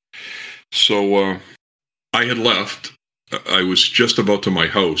 Yeah. So I had left. I was just about to my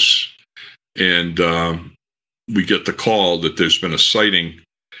house, and we get the call that there's been a sighting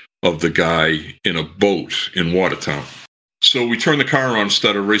of the guy in a boat in Watertown. So we turned the car around and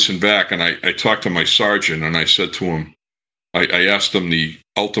started racing back, and I talked to my sergeant, and I said to him, I asked him the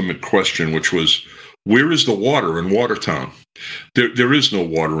ultimate question, which was, where is the water in Watertown? There is no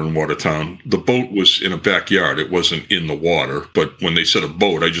water in Watertown. The boat was in a backyard. It wasn't in the water. But when they said a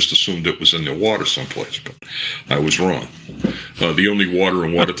boat, I just assumed it was in the water someplace. But I was wrong. The only water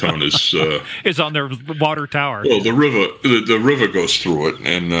in Watertown is on their water tower. Well, the river goes through it,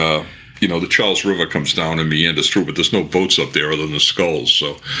 and the Charles River comes down and meanders through. But there's no boats up there other than the skulls.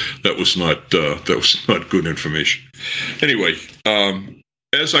 So that was not good information. Anyway.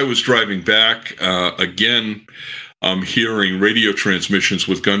 As I was driving back, again, I'm hearing radio transmissions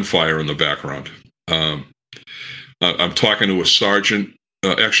with gunfire in the background. I'm talking to a sergeant,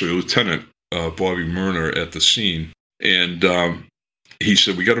 actually a lieutenant, Bobby Murner, at the scene, and he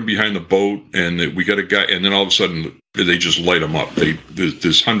said, "We got him behind the boat, and we got a guy." And then all of a sudden, they just light him up.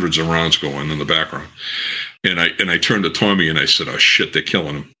 There's hundreds of rounds going in the background, and I turned to Tommy and I said, "Oh shit, they're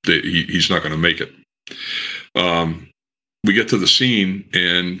killing him. He's not going to make it." We get to the scene,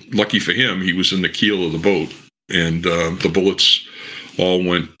 and lucky for him, he was in the keel of the boat, and the bullets all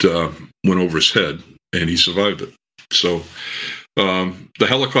went over his head, and he survived it. So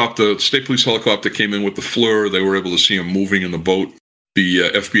the state police helicopter came in with the FLIR. They were able to see him moving in the boat.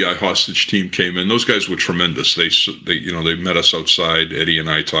 The FBI hostage team came in. Those guys were tremendous. They met us outside. Eddie and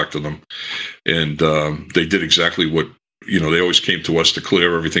I talked to them, and they did exactly what. They always came to us to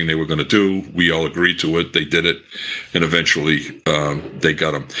clear everything they were going to do. We all agreed to it. They did it. And eventually they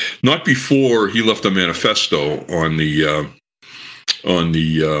got him. Not before he left a manifesto on the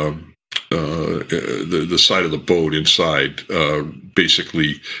side of the boat inside,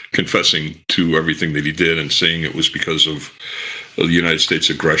 basically confessing to everything that he did and saying it was because of the United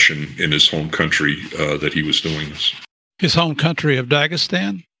States aggression in his home country that he was doing this. His home country of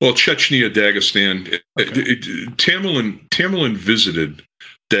Dagestan? Well, Chechnya, Dagestan. Tamerlan visited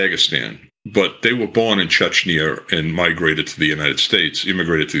Dagestan, but they were born in Chechnya and immigrated to the United States.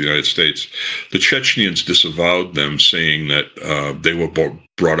 The Chechnyans disavowed them, saying that they were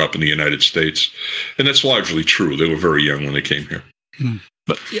brought up in the United States, and that's largely true. They were very young when they came here.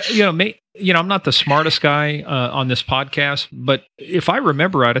 But I'm not the smartest guy on this podcast, but if I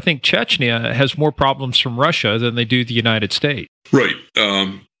remember right, I think Chechnya has more problems from Russia than they do the United States. Right.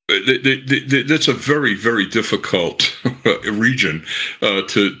 That's a very, very difficult region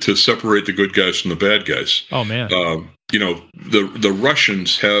to separate the good guys from the bad guys. Oh, man. The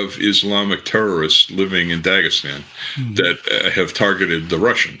Russians have Islamic terrorists living in Dagestan that have targeted the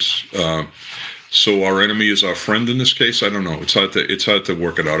Russians. So our enemy is our friend in this case? I don't know. It's hard to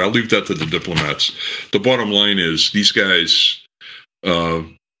work it out. I'll leave that to the diplomats. The bottom line is these guys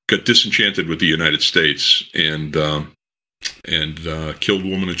got disenchanted with the United States and killed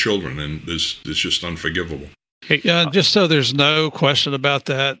women and children, and it's just unforgivable. Hey, yeah, just so there's no question about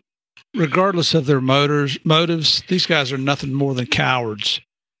that, regardless of their motives, these guys are nothing more than cowards.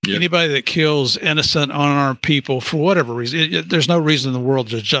 Yeah. Anybody that kills innocent, unarmed people for whatever reason, there's no reason in the world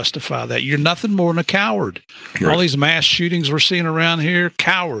to justify that. You're nothing more than a coward. Right. All these mass shootings we're seeing around here,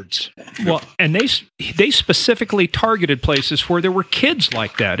 cowards. Well, and they specifically targeted places where there were kids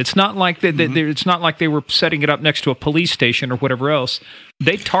like that. It's not like it's not like they were setting it up next to a police station or whatever else.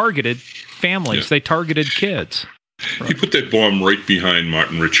 They targeted families. Yeah. They targeted kids. Right. He put that bomb right behind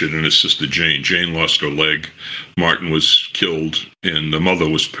Martin Richard and his sister Jane. Jane lost her leg. Martin was killed, and the mother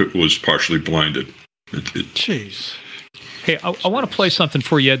was partially blinded. Jeez. Hey, I want to play something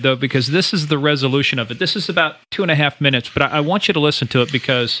for you, Ed, though, because this is the resolution of it. This is about 2.5 minutes, but I want you to listen to it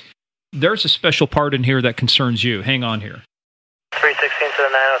because there's a special part in here that concerns you. Hang on here. 316 to the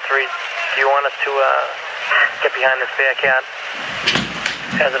 903. Do you want us to get behind this Bearcat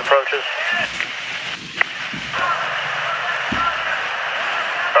as it approaches?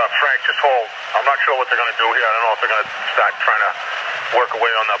 Frank, just hold. I'm not sure what they're going to do here. I don't know if they're going to start trying to work away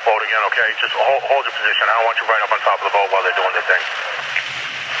on that boat again, okay? Just hold your position. I don't want you right up on top of the boat while they're doing their thing.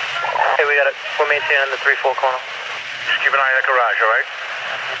 Hey, we got it. We're maintaining the 3-4 corner. Just keep an eye on the garage, all right?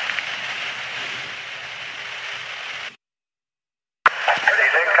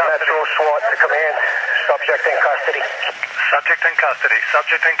 Metro SWAT to command. Subject in custody. Subject in custody.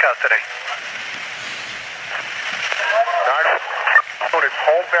 Subject in custody.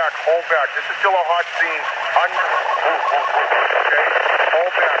 Hold back. This is still a hot scene. Okay? Hold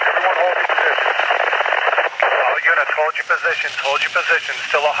back. Everyone hold your position. All units, hold your positions. Hold your positions.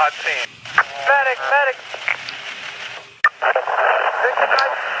 Still a hot scene. Medic.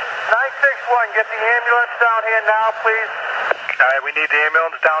 961, get the ambulance down here now, please. All right, we need the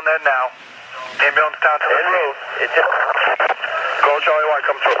ambulance down there now. Ambulance down to the road. Go, Charlie 1,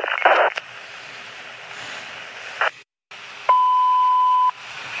 come through.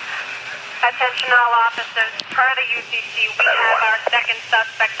 Attention all officers. Per the UCC, we have our second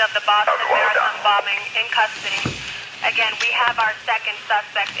suspect of the Boston Marathon bombing in custody. Again, we have our second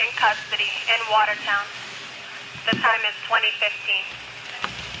suspect in custody in Watertown. The time is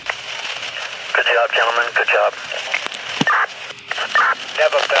 20:15. Good job, gentlemen. Good job.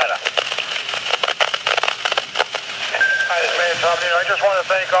 Never better. Hi, this is Mayor Tomney. I just want to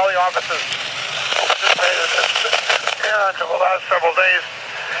thank all the officers who participated in this hearing for the last several days.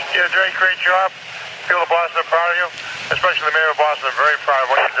 You did a very great job. People of Boston are proud of you, especially the mayor of Boston. I'm very proud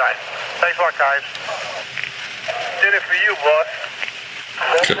of what you've done. Thanks a lot, guys. Did it for you, boss.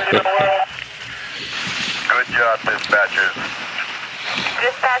 Good job, dispatchers.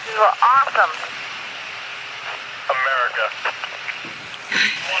 Dispatchers were awesome. America.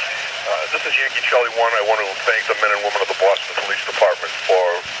 This is Yankee Charlie 1. I want to thank the men and women of the Boston Police Department for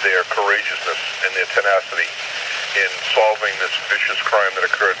their courageousness and their tenacity in solving this vicious crime that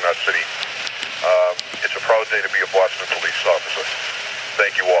occurred in our city. It's a proud day to be a Boston police officer.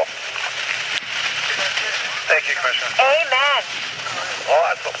 Thank you all. Thank you, Commissioner. Amen.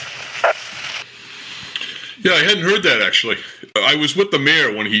 Awesome. Yeah, I hadn't heard that actually. I was with the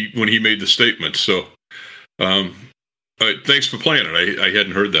mayor when he made the statement. So, thanks for playing it. I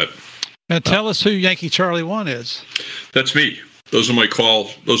hadn't heard that. Now tell us who Yankee Charlie 1 is. That's me. Those are my call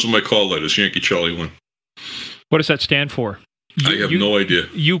letters. Yankee Charlie 1. What does that stand for? I have no idea.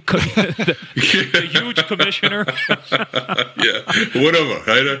 The huge commissioner. Yeah, whatever.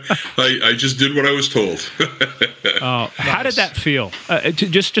 I just did what I was told. Nice. How did that feel? To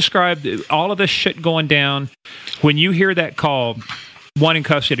just describe all of this shit going down. When you hear that call, one in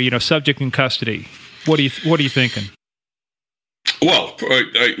custody, subject in custody. What are you thinking? Well,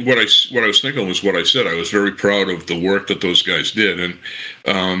 what I was thinking was what I said. I was very proud of the work that those guys did, and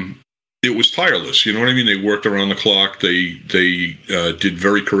it was tireless. You know what I mean? They worked around the clock. They did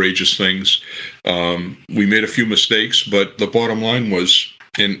very courageous things. We made a few mistakes, but the bottom line was,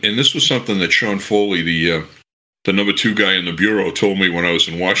 and this was something that Sean Foley, the number 2 guy in the bureau, told me when I was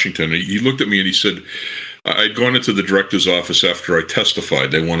in Washington. He looked at me and he said, I'd gone into the director's office after I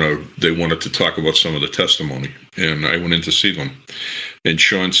testified. They wanted to talk about some of the testimony, and I went in to see them. And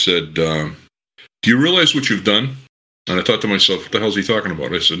Sean said, "Do you realize what you've done?" And I thought to myself, "What the hell is he talking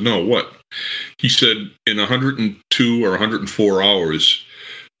about?" I said, "No, what?" He said, "In 102 or 104 hours,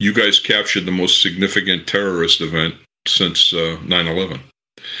 you guys captured the most significant terrorist event since 9/11."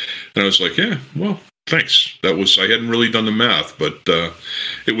 And I was like, "Yeah, well, thanks." I hadn't really done the math, but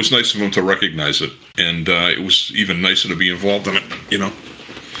it was nice of him to recognize it, and it was even nicer to be involved in it. You know,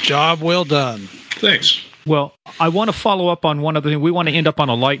 job well done. Thanks. Well, I want to follow up on one other thing. We want to end up on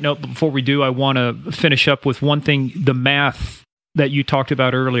a light note, but before we do, I want to finish up with one thing: the math that you talked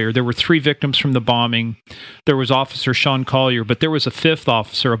about earlier. There were 3 victims from the bombing. There was Officer Sean Collier, but there was a 5th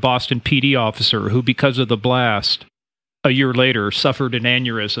officer, a Boston PD officer, who, because of the blast, a year later suffered an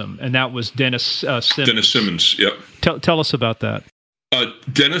aneurysm, and that was Dennis Simmons. Dennis Simmons, yep. Tell us about that.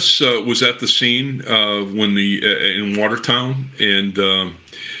 Dennis was at the scene when in Watertown, and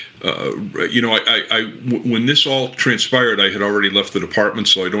when this all transpired, I had already left the department,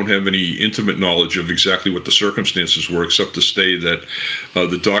 so I don't have any intimate knowledge of exactly what the circumstances were, except to say that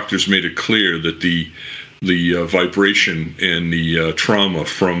the doctors made it clear that the vibration and the trauma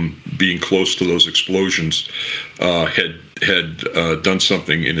from being close to those explosions had done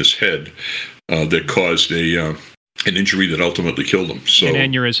something in his head that caused an injury that ultimately killed him. So an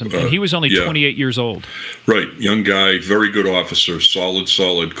aneurysm. And he was only 28 years old. Right, young guy, very good officer,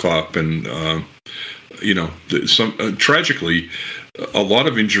 solid cop, and tragically, a lot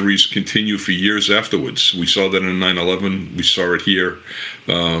of injuries continue for years afterwards. We saw that in 9/11. We saw it here.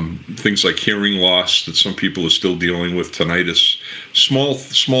 Things like hearing loss that some people are still dealing with, tinnitus, small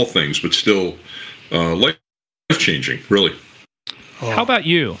things, but still life-changing, really. How about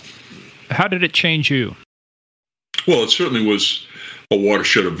you? How did it change you? Well, it certainly was a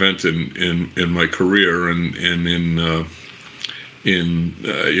watershed event in my career and in the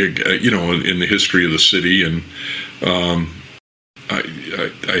history of the city, and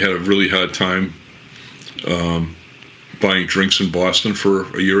I had a really hard time buying drinks in Boston for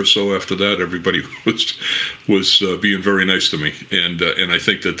a year or so after that. Everybody was being very nice to me, and I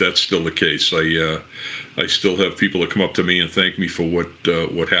think that that's still the case. I still have people that come up to me and thank me for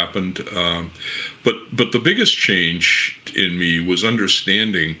what happened. But the biggest change in me was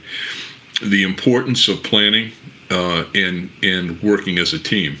understanding the importance of planning and working as a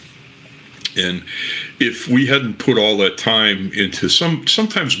team. And if we hadn't put all that time into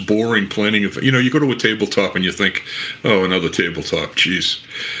sometimes boring planning of, you go to a tabletop and you think, oh, another tabletop, geez.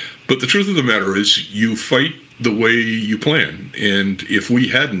 But the truth of the matter is you fight the way you plan. And if we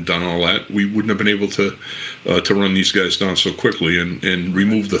hadn't done all that, we wouldn't have been able to run these guys down so quickly and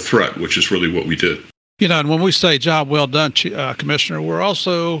remove the threat, which is really what we did. And when we say job well done, Commissioner, we're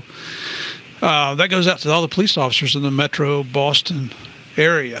also, that goes out to all the police officers in the Metro Boston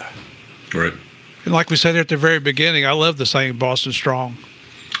area. Right. And like we said there at the very beginning, I love the saying Boston Strong.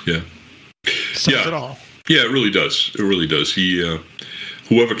 Yeah. Says it all. Yeah, it really does. It really does.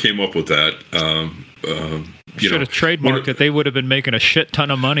 Whoever came up with that, should have trademarked it. They would have been making a shit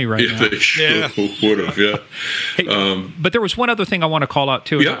ton of money right now. They sure would have, yeah. Hey, but there was one other thing I want to call out,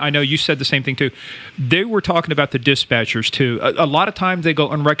 too. Yeah. I know you said the same thing, too. They were talking about the dispatchers, too. A lot of times they go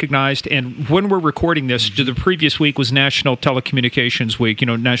unrecognized, and when we're recording this, the previous week was National Telecommunications Week,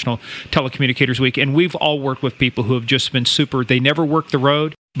 National Telecommunicators Week, and we've all worked with people who have just been super. They never worked the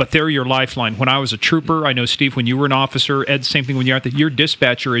road, but they're your lifeline. When I was a trooper, I know, Steve, when you were an officer, Ed, same thing when you're out there, your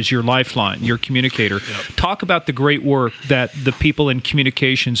dispatcher is your lifeline, your communicator. Yep. Talk about the great work that the people in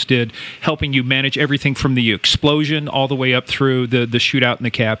communications did, helping you manage everything from the explosion all the way up through the shootout and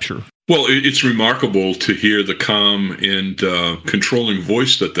the capture. Well, it's remarkable to hear the calm and controlling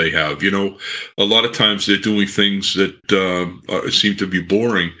voice that they have. A lot of times they're doing things that seem to be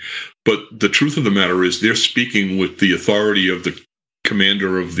boring, but the truth of the matter is they're speaking with the authority of the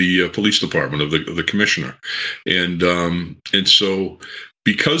commander of the police department, of the commissioner, and so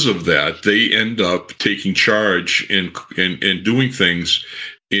because of that, they end up taking charge and doing things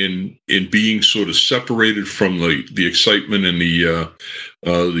in being sort of separated from the excitement and the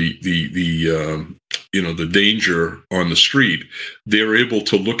danger on the street. They're able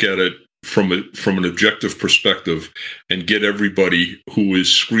to look at it from an objective perspective and get everybody who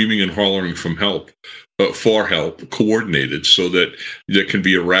is screaming and hollering for help for help, coordinated, so that there can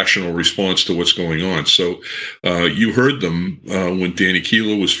be a rational response to what's going on. So you heard them when Danny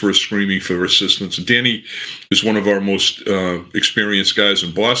Keeler was first screaming for assistance. Danny is one of our most experienced guys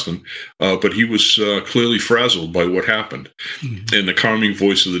in Boston, but he was clearly frazzled by what happened. Mm-hmm. And the calming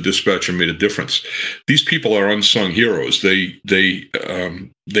voice of the dispatcher made a difference. These people are unsung heroes.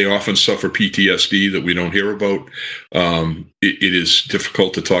 They often suffer PTSD that we don't hear about. It is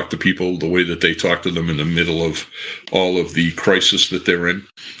difficult to talk to people the way that they talk to them in the middle of all of the crisis that they're in.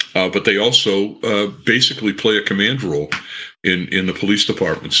 But they also basically play a command role in the police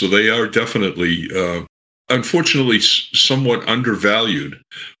department. So they are definitely, unfortunately, somewhat undervalued,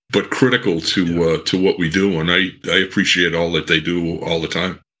 but critical to what we do. And I appreciate all that they do all the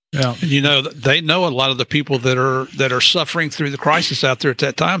time. Yeah, and they know a lot of the people that are suffering through the crisis out there at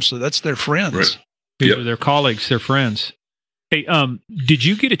that time. So that's their friends. Right. These are their colleagues, their friends. Hey, did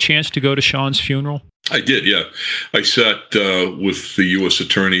you get a chance to go to Sean's funeral? I did, yeah. I sat with the U.S.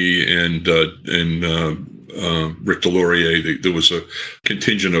 Attorney and Rick Delorier. There was a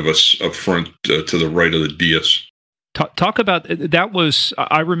contingent of us up front to the right of the dais. Talk about that. Was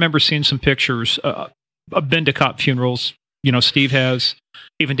I remember seeing some pictures. I've been to cop funerals. Steve has.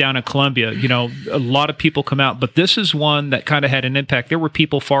 Even down in Columbia, a lot of people come out, but this is one that kind of had an impact. There were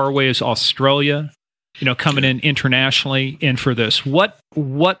people far away as Australia, coming in internationally in for this. What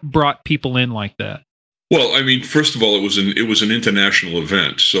brought people in like that? Well, I mean, first of all, it was an international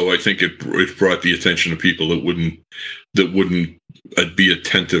event, so I think it brought the attention of people that wouldn't be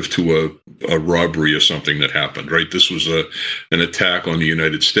attentive to a robbery or something that happened. Right? This was an attack on the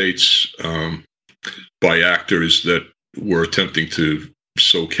United States by actors that were attempting to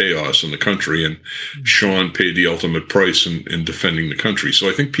sow chaos in the country, and Sean paid the ultimate price in defending the country. So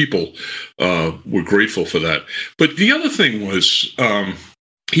I think people were grateful for that. But the other thing was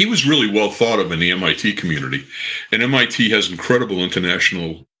he was really well thought of in the MIT community, and MIT has incredible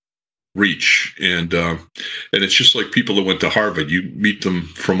international reach, and it's just like people that went to Harvard. You meet them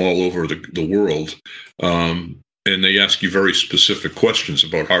from all over the world. And they ask you very specific questions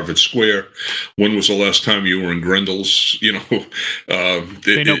about Harvard Square. When was the last time you were in Grendel's?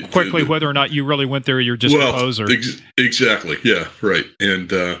 They know quickly whether or not you really went there. Or you're just a poser. Exactly. Yeah. Right. And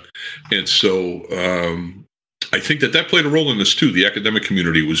so I think that played a role in this too. The academic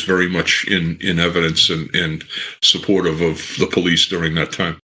community was very much in evidence and supportive of the police during that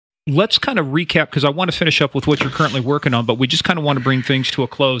time. Let's kind of recap, because I want to finish up with what you're currently working on, but we just kind of want to bring things to a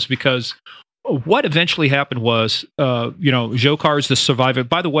close, because what eventually happened was, Dzhokhar is the survivor.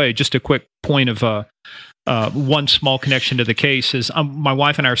 By the way, just a quick point of one small connection to the case is my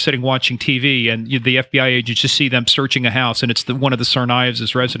wife and I are sitting watching TV, and the FBI agents just see them searching a house, and it's one of the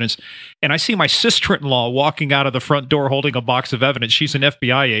Tsarnaevs' residents. And I see my sister-in-law walking out of the front door holding a box of evidence. She's an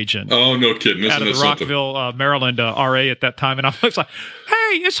FBI agent. Oh, no kidding. Out of the Rockville, Maryland RA at that time. And I was like,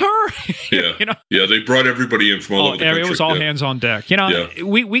 hey, it's her. Yeah. Yeah, they brought everybody in from all over the country. It was all hands on deck.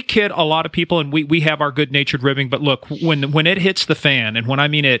 We kid a lot of people, and we have our good-natured ribbing. But look, when it hits the fan, and when I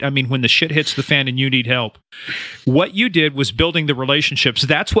mean it, I mean when the shit hits the fan and you need help, what you did was building the relationships.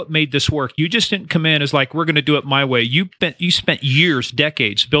 That's what made this work. You just didn't come in as like, we're going to do it my way. You spent years,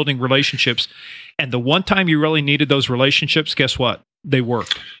 decades building relationships. And the one time you really needed those relationships, guess what? They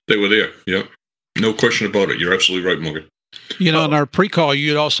worked. They were there. Yeah. No question about it. You're absolutely right, Morgan. In our pre-call, you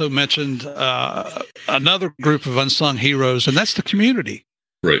had also mentioned another group of unsung heroes, and that's the community.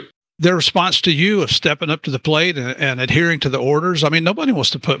 Right. Their response to you of stepping up to the plate and adhering to the orders. I mean, nobody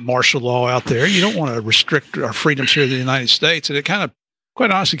wants to put martial law out there. You don't want to restrict our freedoms here in the United States. And it quite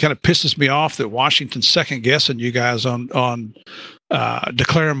honestly, pisses me off that Washington's second guessing you guys on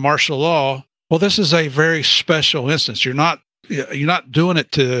declaring martial law. Well, this is a very special instance. You're not doing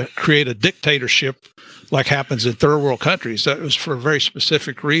it to create a dictatorship like happens in third world countries. That was for a very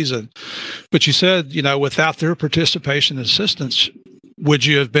specific reason. But you said, without their participation and assistance, would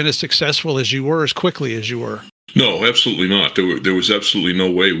you have been as successful as you were, as quickly as you were? No, absolutely not. There was absolutely no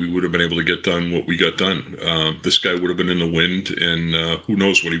way we would have been able to get done what we got done. This guy would have been in the wind, and who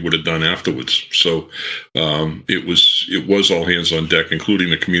knows what he would have done afterwards. So it was all hands on deck, including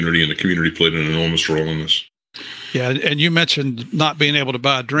the community, and the community played an enormous role in this. Yeah, and you mentioned not being able to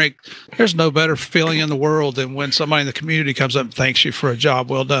buy a drink. There's no better feeling in the world than when somebody in the community comes up and thanks you for a job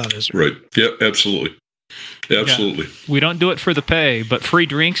well done, is there? Right. Yeah, absolutely. Absolutely. Yeah. We don't do it for the pay, but free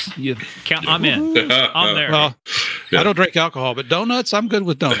drinks, I'm in. I'm there. Well, I don't drink alcohol, but donuts, I'm good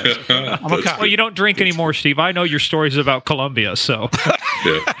with donuts. I'm a cop. Well, you don't drink anymore, Steve. I know your stories about Colombia, so.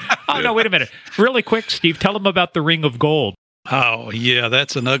 Yeah. No, wait a minute. Really quick, Steve, tell them about the Ring of Gold. Oh, yeah,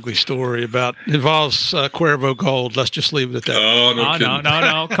 that's an ugly story involves Cuervo Gold. Let's just leave it at that. Oh,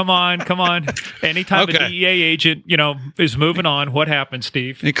 no. Come on. Anytime a DEA agent, is moving on, what happens,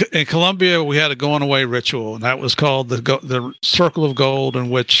 Steve? In Colombia, we had a going away ritual, and that was called the Circle of Gold, in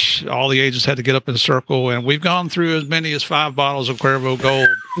which all the agents had to get up in a circle, and we've gone through as many as 5 bottles of Cuervo Gold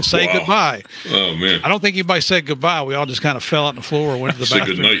to say goodbye. Oh, man. I don't think anybody said goodbye. We all just kind of fell on the floor, went to the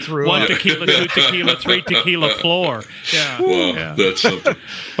bathroom, and threw 1 up. tequila, 2 tequila, 3 tequila floor. Yeah. Well, that's something.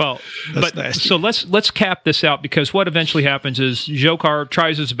 Well, That's but nasty. so let's cap this out, because what eventually happens is Dzhokhar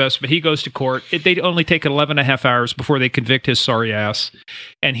tries his best, but he goes to court. They only take 11 and a half hours before they convict his sorry ass,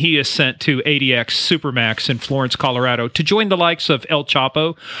 and he is sent to ADX Supermax in Florence, Colorado, to join the likes of El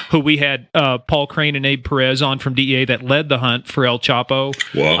Chapo, who we had Paul Crane and Abe Perez on from DEA that led the hunt for El Chapo.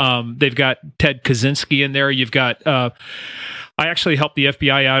 Wow. They've got Ted Kaczynski in there. You've got I actually helped the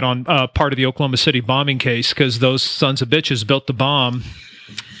FBI out on part of the Oklahoma City bombing case, because those sons of bitches built the bomb.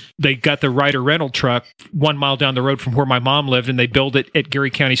 They got the Ryder rental truck 1 mile down the road from where my mom lived, and they built it at Geary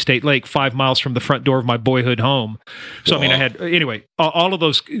County State Lake, 5 miles from the front door of my boyhood home. So, Wow. I had, anyway, all of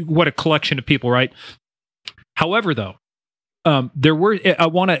those, what a collection of people, right? However, though, I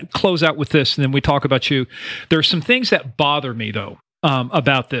want to close out with this, and then we talk about you. There are some things that bother me, though,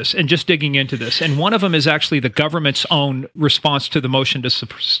 about this, and just digging into this. And one of them is actually the government's own response to the motion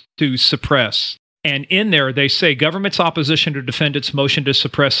to suppress. And in there, they say government's opposition to defendant's motion to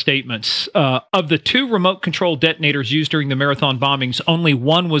suppress statements. Of the 2 remote control detonators used during the Marathon bombings, only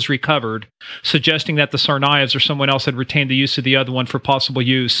one was recovered, suggesting that the Tsarnaevs or someone else had retained the use of the other one for possible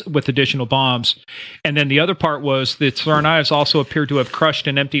use with additional bombs. And then the other part was the Tsarnaevs also appeared to have crushed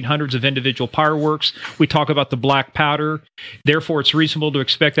and emptied hundreds of individual fireworks. We talk about the black powder. Therefore, it's reasonable to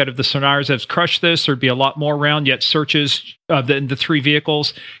expect that if the Tsarnaevs have crushed this, there'd be a lot more around, yet searches of the 3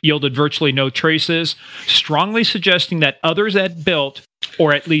 vehicles yielded virtually no traces, strongly suggesting that others had built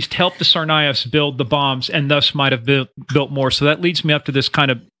or at least helped the Tsarnaevs build the bombs and thus might have built more. So that leads me up to this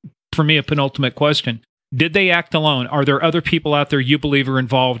kind of, for me, a penultimate question. Did they act alone? Are there other people out there you believe are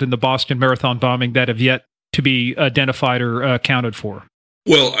involved in the Boston Marathon bombing that have yet to be identified or accounted for?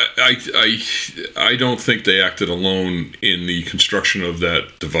 Well, I don't think they acted alone in the construction of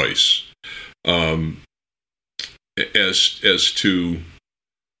that device. As to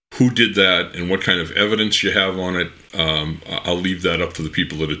who did that and what kind of evidence you have on it, I'll leave that up to the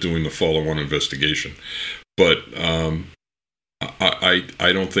people that are doing the follow-on investigation. But I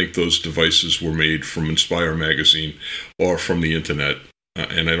don't think those devices were made from Inspire magazine or from the internet,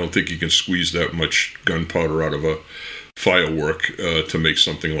 and I don't think you can squeeze that much gunpowder out of a firework to make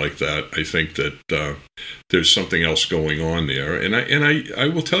something like that. I think that there's something else going on there, and I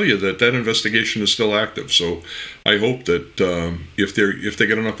will tell you that investigation is still active. So I hope that if they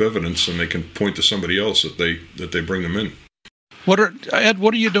get enough evidence and they can point to somebody else, that they bring them in. Ed,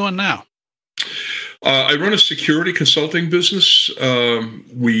 what are you doing now? I run a security consulting business.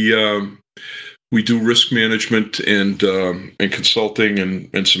 We do risk management and consulting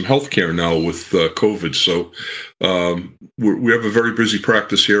and some healthcare now with COVID. So we have a very busy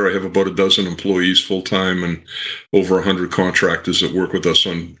practice here. I have about a dozen employees full time and over 100 contractors that work with us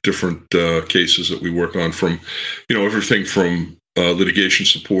on different cases that we work on, from everything from litigation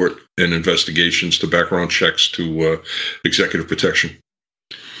support and investigations to background checks to executive protection.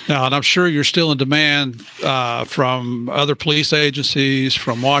 Now, and I'm sure you're still in demand from other police agencies,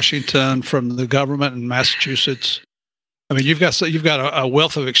 from Washington, from the government in Massachusetts. I mean, you've got a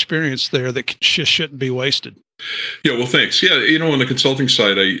wealth of experience there that just shouldn't be wasted. Yeah, well, thanks. Yeah, on the consulting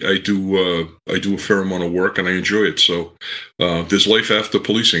side, I do a fair amount of work, and I enjoy it. So there's life after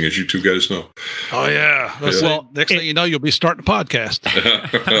policing, as you two guys know. Oh yeah. Well, next thing you know, you'll be starting a podcast.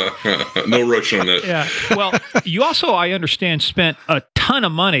 No rush on that. Yeah. Well, you also, I understand, spent a ton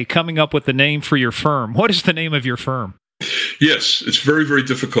of money coming up with the name for your firm. What is the name of your firm? Yes, it's very, very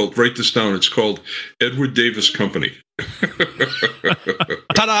difficult. Write this down. It's called Edward Davis Company.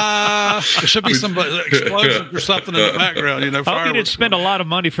 Ta-da! There should be some explosions or something in the background. I hope you didn't spend a lot of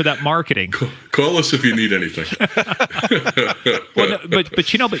money for that marketing. Call us if you need anything. Well,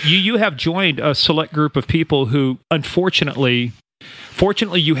 but you have joined a select group of people who, fortunately,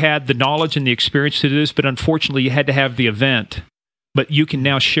 you had the knowledge and the experience to do this, but unfortunately, you had to have the event. But you can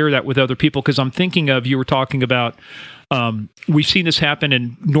now share that with other people, because I'm thinking of, you were talking about, we've seen this happen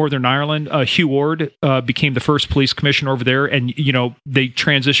in Northern Ireland. Hugh Ward became the first police commissioner over there, and they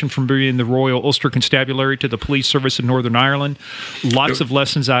transitioned from being the Royal Ulster Constabulary to the police service in Northern Ireland. Lots of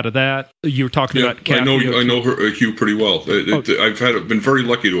lessons out of that. You were talking about Kathy. I know Hugh pretty well. I've been very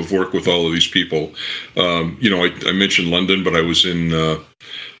lucky to have worked with all of these people. I mentioned London, but I was in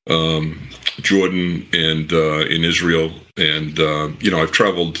Jordan and in Israel, and I've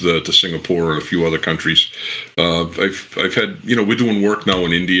traveled to Singapore and a few other countries. I've had we're doing work now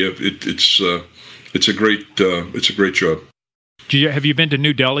in India. It's a great job. Have you been to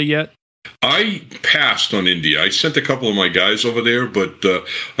New Delhi yet? I passed on India. I sent a couple of my guys over there, but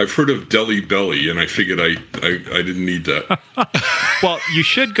I've heard of Delhi Belly, and I figured I didn't need that. Well, you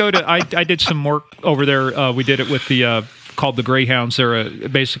should go to. I did some work over there. We did it with the called the Greyhounds. They're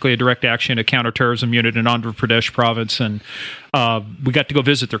basically a direct action, a counterterrorism unit in Andhra Pradesh province, and we got to go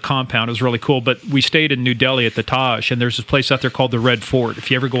visit their compound. It was really cool. But we stayed in New Delhi at the Taj, and there's this place out there called the Red Fort. If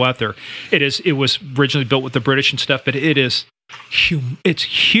you ever go out there, it was originally built with the British and stuff, but it's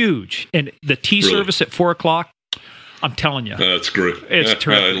huge. And the tea service at 4:00, I'm telling you, that's great. It's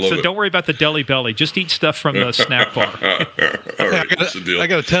terrific. So it. Don't worry about the Delhi Belly. Just eat stuff from the snack bar. All right, I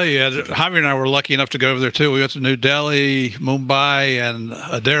got to tell you, Javier and I were lucky enough to go over there too. We went to New Delhi, Mumbai, and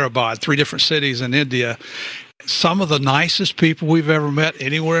Hyderabad, 3 different cities in India. Some of the nicest people we've ever met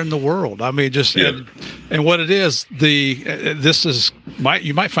anywhere in the world. I mean, just and what it is,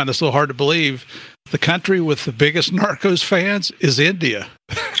 you might find this a little hard to believe. The country with the biggest Narcos fans is India.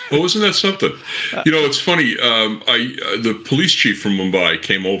 Well, isn't that something? It's funny. The police chief from Mumbai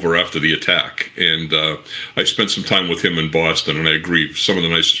came over after the attack, and I spent some time with him in Boston, and I agree, some of the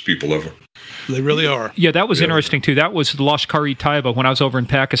nicest people ever. They really are. Yeah, that was interesting, too. That was the Lashkar-e-Taiba. When I was over in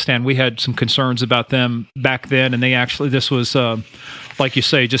Pakistan, we had some concerns about them back then, and this was, like you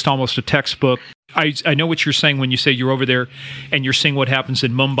say, just almost a textbook. I know what you're saying when you say you're over there and you're seeing what happens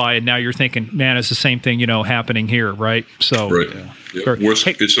in Mumbai, and now you're thinking, man, it's the same thing, happening here, right? So, right. Yeah.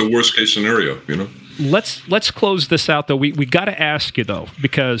 It's a worst case scenario, Let's close this out, though. We got to ask you, though,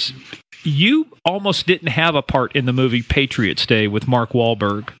 because you almost didn't have a part in the movie Patriots Day with Mark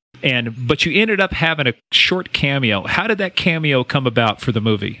Wahlberg, but you ended up having a short cameo. How did that cameo come about for the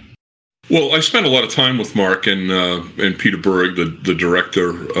movie? Well, I spent a lot of time with Mark and Peter Berg, the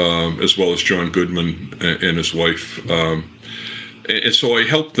director, as well as John Goodman and his wife. And so I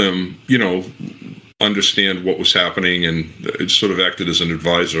helped them, understand what was happening, and it sort of acted as an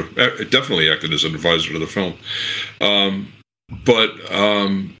advisor. It definitely acted as an advisor to the film.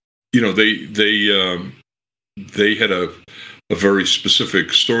 They had a very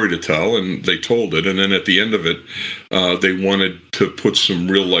specific story to tell, and they told it. And then at the end of it, they wanted to put some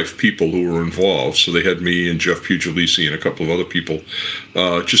real life people who were involved. So they had me and Jeff Puglisi and a couple of other people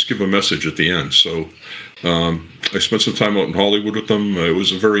just give a message at the end. So I spent some time out in Hollywood with them. It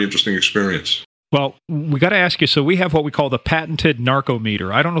was a very interesting experience. Well, we got to ask you. So we have what we call the patented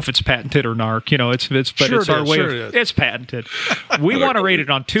narcometer. I don't know if it's patented or narc. It's our way of. It's patented. We want to rate it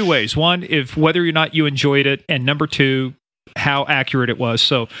on 2 ways. One, if whether or not you enjoyed it, and number 2, how accurate it was.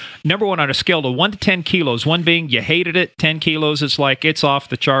 So, number 1, on a scale of 1 to 10 kilos, 1 being you hated it, 10 kilos, it's like it's off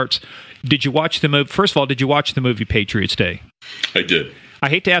the charts. Did you watch the movie? First of all, did you watch the movie Patriots Day? I did. I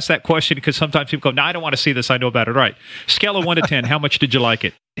hate to ask that question because sometimes people go, no, I don't want to see this. I know about it. All right. Scale of 1 to 10, how much did you like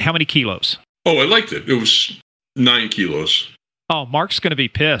it? How many kilos? Oh, I liked it. It was 9 kilos. Oh, Mark's going to be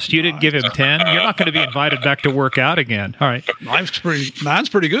pissed. You didn't give him 10. You're not going to be invited back to work out again. All right. 9's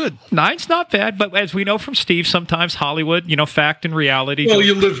pretty good. 9's not bad, but as we know from Steve, sometimes Hollywood, fact and reality. Well,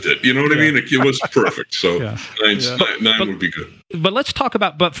 you lived it. You know what I mean? It was perfect. So 9 would be good. But let's talk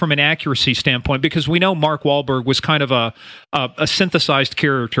about, from an accuracy standpoint, because we know Mark Wahlberg was kind of a synthesized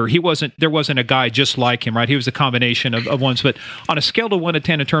character. There wasn't a guy just like him, right? He was a combination of ones. But on a scale of 1 to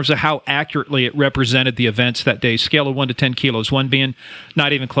 10, in terms of how accurately it represented the events that day, scale of 1 to 10 kilos, 1 being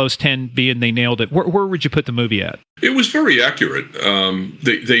not even close, 10 being they nailed it. Where would you put the movie at? It was very accurate.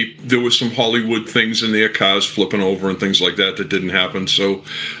 There was some Hollywood things in there, cars flipping over and things like that didn't happen. So,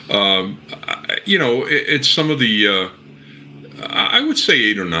 it's some of the. I would say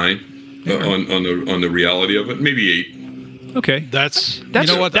 8 or 9 on the reality of it. Maybe 8. Okay, that's you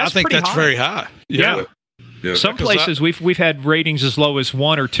know what? I think that's high. Very high. Yeah. Some places we've had ratings as low as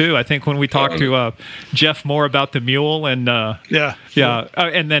 1 or 2. I think when we talked to Jeff Moore about the mule, and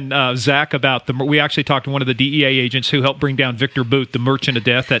and then Zach about we actually talked to one of the DEA agents who helped bring down Victor Booth, the merchant of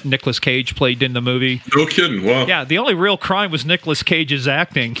death that Nicolas Cage played in the movie. No kidding! Wow. Yeah, the only real crime was Nicolas Cage's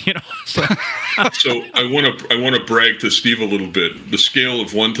acting. So, so I want to brag to Steve a little bit. The scale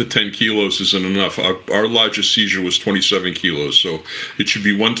of 1 to 10 kilos isn't enough. Our largest seizure was 27 kilos, so it should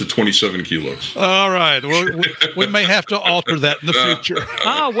be 1 to 27 kilos. All right. Well, we may have to alter that in the future.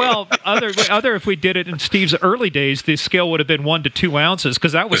 Well, other if we did it in Steve's early days, the scale would have been 1 to 2 ounces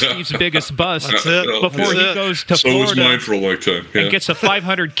because that was Steve's biggest bust before he goes to Florida. So was mine for a long time. Yeah. And gets a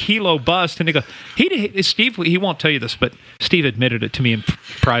 500 kilo bust, and they go, Steve, he won't tell you this, but Steve admitted it to me in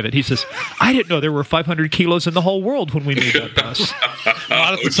private. He says, I didn't know there were 500 kilos in the whole world when we made that bust.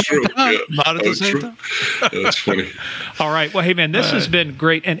 Not at the same time. Not at the same time. That's funny. All right. Well, hey, man, this has been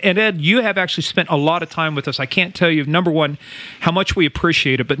great. And Ed, you have actually spent a lot of time with us. I can't tell you, number one, how much we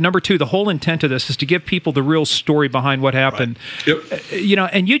appreciate it. But number two, the whole intent of this is to give people the real story behind what happened. Right. Yep.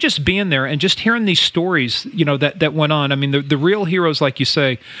 And you just being there and just hearing these stories, that went on. I mean, the real heroes, like you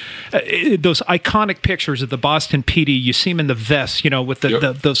say, those iconic pictures of the Boston PD, you see them in the vests, with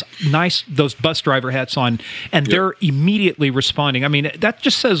those bus driver hats on, and they're immediately responding. I mean, that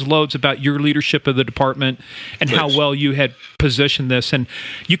just says loads about your leadership of the department and how well you had positioned this. And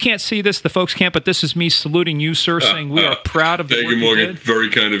you can't see this, the folks can't, but this is me saluting you, sir, saying we are proud of the work you, Morgan. You did. Very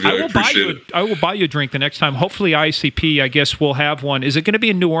kind of you. I appreciate it. I will buy you a drink the next time. Hopefully ICP, I guess, will have one. Is it going to be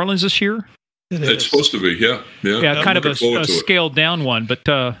in New Orleans this year? It's supposed to be, yeah. Kind of a scaled down one, but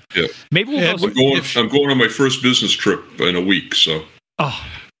maybe we'll go. I'm going on my first business trip in a week, so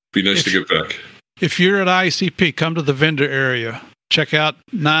be nice to get back. If you're at ICP, come to the vendor area. Check out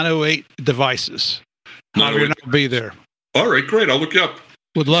 908 Devices. I'll be there. All right, great. I'll look you up.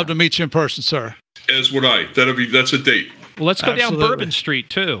 Would love to meet you in person, sir. As would I. That's a date. Well, let's go down Bourbon Street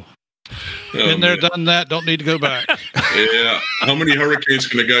too. Been there, done that. Don't need to go back. Yeah. How many hurricanes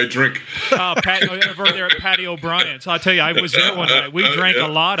can a guy drink? Over there at Patty O'Brien's. I'll tell you, I was there one night. We drank a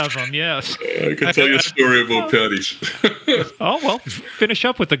lot of them, yes. I can tell you a story about Patty's. Finish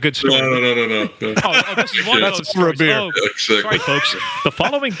up with a good story. No. This is one of those stories. Exactly. Sorry, folks. The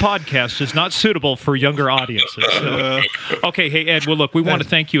following podcast is not suitable for younger audiences. Okay, hey, Ed, well, look, we want to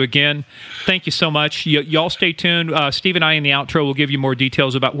thank you again. Thank you so much. Y'all stay tuned. Steve and I in the outro will give you more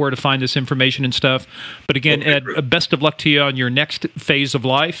details about where to find this information and stuff. But again, Ed, best of luck to you on your next phase of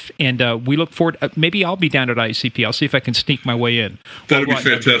life. And we look forward. Maybe I'll be down at ICP. I'll see if I can sneak my way in. That would be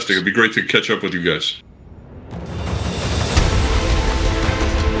fantastic. It'd be great to catch up with you guys.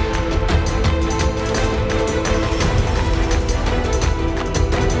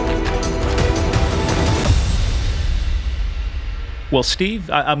 Well, Steve,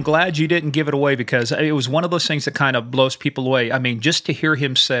 I'm glad you didn't give it away because it was one of those things that kind of blows people away. I mean, just to hear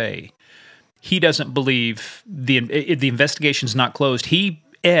him say he doesn't believe the investigation's not closed.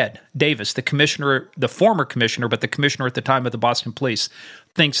 Ed Davis, the commissioner, the former commissioner, but the commissioner at the time of the Boston Police,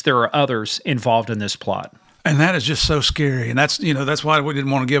 thinks there are others involved in this plot. And that is just so scary. And that's why we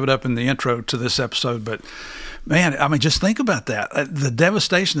didn't want to give it up in the intro to this episode. But man, I mean, just think about that. The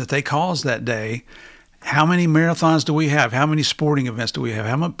devastation that they caused that day. How many marathons do we have? How many sporting events do we have?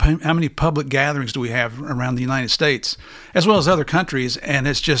 How many public gatherings do we have around the United States, as well as other countries? And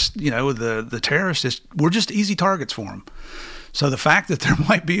it's just, the terrorists, we're just easy targets for them. So the fact that there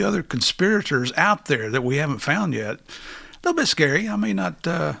might be other conspirators out there that we haven't found yet, a little bit scary. I mean, not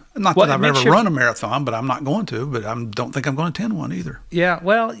that I've ever run a marathon, but I'm not going to. But I don't think I'm going to attend one either. Yeah,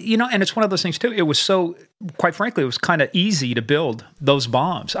 well, and it's one of those things too. It was so, quite frankly, it was kind of easy to build those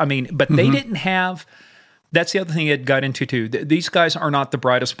bombs. I mean, but they didn't have. That's the other thing it got into too. These guys are not the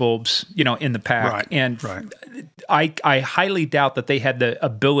brightest bulbs, in the pack. Right, and right. I highly doubt that they had the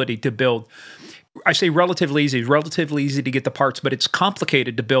ability to build. I say relatively easy to get the parts, but it's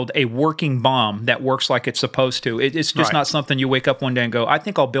complicated to build a working bomb that works like it's supposed to. It's just not something you wake up one day and go, I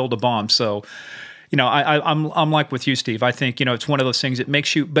think I'll build a bomb. So, I'm like with you, Steve. I think, it's one of those things that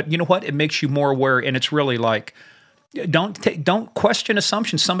makes you, but you know what? It makes you more aware, and it's really like, don't question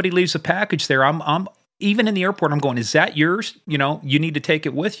assumptions. Somebody leaves a package there. I'm even in the airport, I'm going, is that yours? You need to take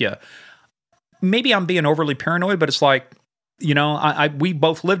it with you. Maybe I'm being overly paranoid, but it's like, we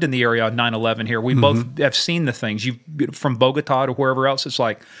both lived in the area on 9/11 here. We both have seen the things. From Bogota to wherever else. It's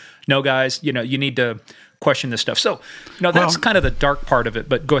like, no, guys, you need to question this stuff. So, that's kind of the dark part of it.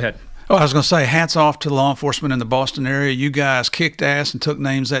 But go ahead. Oh, I was going to say, hats off to law enforcement in the Boston area. You guys kicked ass and took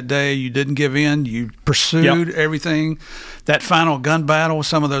names that day. You didn't give in. You pursued everything. That final gun battle,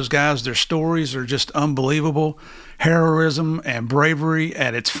 some of those guys, their stories are just unbelievable. Heroism and bravery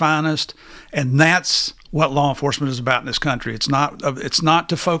at its finest. And that's what law enforcement is about in this country. It's not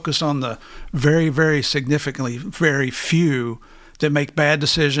to focus on the very, very significantly, very few that make bad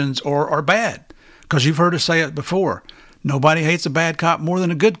decisions or are bad. Because you've heard us say it before. Nobody hates a bad cop more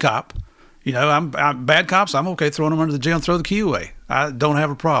than a good cop. I'm bad cops. I'm okay throwing them under the jail and throw the key away. I don't have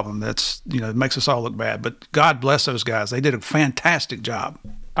a problem. That's, it makes us all look bad. But God bless those guys. They did a fantastic job.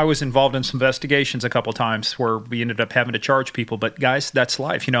 I was involved in some investigations a couple times where we ended up having to charge people. But guys, that's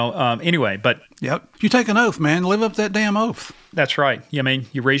life, Anyway, but Yep. You take an oath, man. Live up that damn oath. that's right. I mean,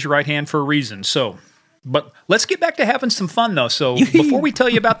 you raise your right hand for a reason. So, but let's get back to having some fun, though. So before we tell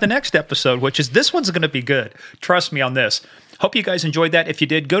you about the next episode, which is this one's going to be good. Trust me on this. Hope you guys enjoyed that. If you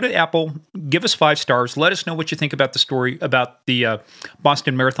did, go to Apple, give us 5 stars. Let us know what you think about the story, about the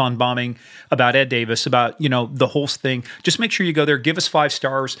Boston Marathon bombing, about Ed Davis, about, the whole thing. Just make sure you go there. Give us 5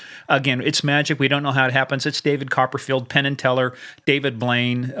 stars. Again, it's magic. We don't know how it happens. It's David Copperfield, Penn and Teller, David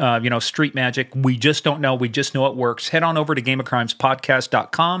Blaine, street magic. We just don't know. We just know it works. Head on over to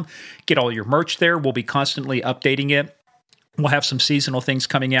GameOfCrimesPodcast.com. Get all your merch there. We'll be constantly updating it. We'll have some seasonal things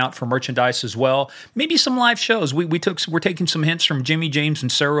coming out for merchandise as well. Maybe some live shows. We're taking some hints from Jimmy, James, and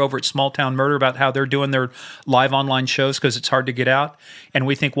Sarah over at Small Town Murder about how they're doing their live online shows because it's hard to get out. And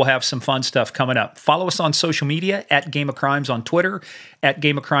we think we'll have some fun stuff coming up. Follow us on social media at Game of Crimes on Twitter, at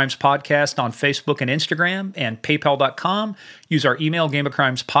Game of Crimes Podcast on Facebook and Instagram, and PayPal.com. Use our email,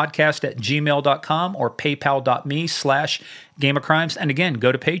 gameofcrimespodcast@gmail.com or paypal.me/Game of Crimes. And again,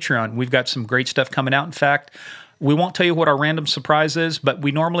 go to Patreon. We've got some great stuff coming out. In fact, we won't tell you what our random surprise is, but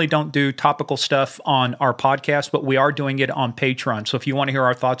we normally don't do topical stuff on our podcast, but we are doing it on Patreon. So if you want to hear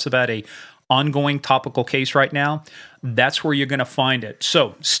our thoughts about a ongoing topical case right now, that's where you're going to find it.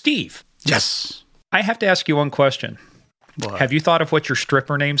 So, Steve. Yes. I have to ask you one question. What? Have you thought of what your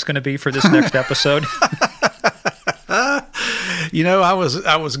stripper name's going to be for this next episode? I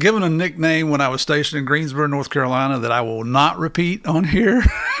was given a nickname when I was stationed in Greensboro, North Carolina, that I will not repeat on here.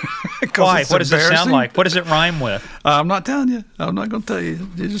 Why? What does it sound like? What does it rhyme with? I'm not telling you. I'm not going to tell you.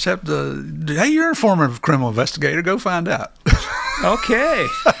 You just have to. Hey, you're a former criminal investigator. Go find out. Okay.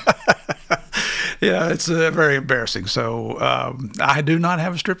 Yeah, it's very embarrassing. So I do not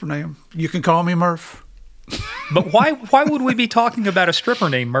have a stripper name. You can call me Murph. But why would we be talking about a stripper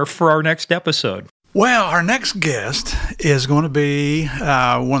name, Murph, for our next episode? Well, our next guest is going to be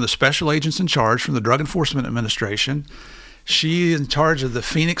one of the special agents in charge from the Drug Enforcement Administration. She is in charge of the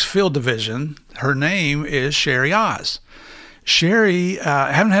Phoenix Field Division. Her name is Sherry Oz. Sherry,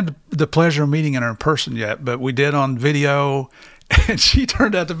 I haven't had the pleasure of meeting her in person yet, but we did on video, and she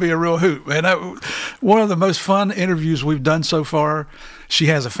turned out to be a real hoot. Man, one of the most fun interviews we've done so far. She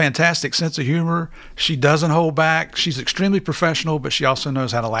has a fantastic sense of humor. She doesn't hold back. She's extremely professional, but she also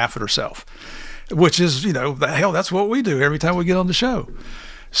knows how to laugh at herself, which is, that's what we do every time we get on the show.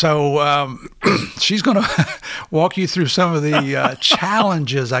 So she's going to walk you through some of the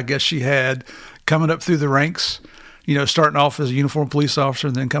challenges, I guess, she had coming up through the ranks, starting off as a uniformed police officer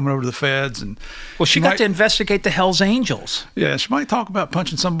and then coming over to the feds. And well, she got to investigate the Hells Angels. Yeah, she might talk about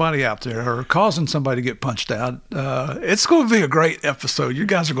punching somebody out there or causing somebody to get punched out. It's going to be a great episode. You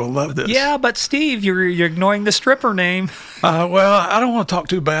guys are going to love this. Yeah, but Steve, you're ignoring the stripper name. Well, I don't want to talk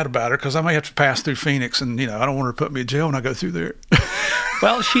too bad about her because I may have to pass through Phoenix, and I don't want her to put me in jail when I go through there.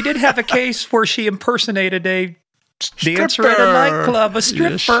 Well, she did have a case where she impersonated a dancer at a nightclub, a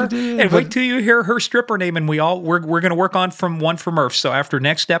stripper. Yes, she did. And wait till you hear her stripper name, and we're going to work on one for Murph. So after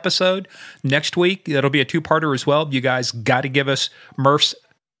next episode, next week, that'll be a 2-parter as well. You guys got to give us Murph's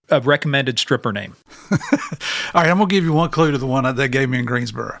recommended stripper name. All right, I'm going to give you one clue to the one they gave me in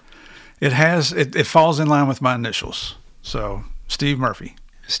Greensboro. It falls in line with my initials. So Steve Murphy.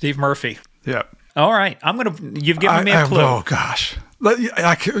 Steve Murphy. Yep. All right. You've given me a clue. Oh gosh.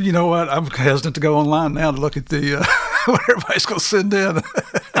 You know what? I'm hesitant to go online now to look at the what everybody's going to send in.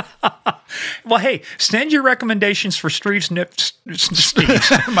 Well, hey, send your recommendations for Steve's nipples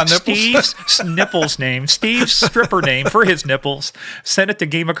name, Steve's stripper name for his nipples. Send it to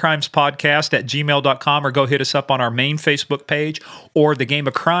gameofcrimespodcast@gmail.com or go hit us up on our main Facebook page or the Game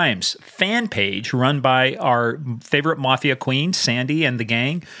of Crimes fan page run by our favorite mafia queen, Sandy, and the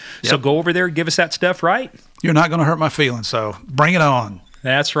gang. Yep. So go over there, give us that stuff, right? You're not going to hurt my feelings, so bring it on.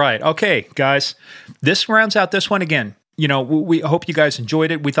 That's right. Okay, guys, this rounds out this one again. We hope you guys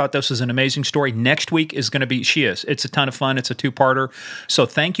enjoyed it. We thought this was an amazing story. Next week is going to be, it's a ton of fun. It's a 2-parter. So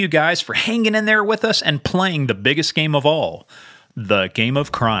thank you guys for hanging in there with us and playing the biggest game of all, the Game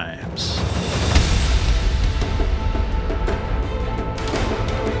of Crimes.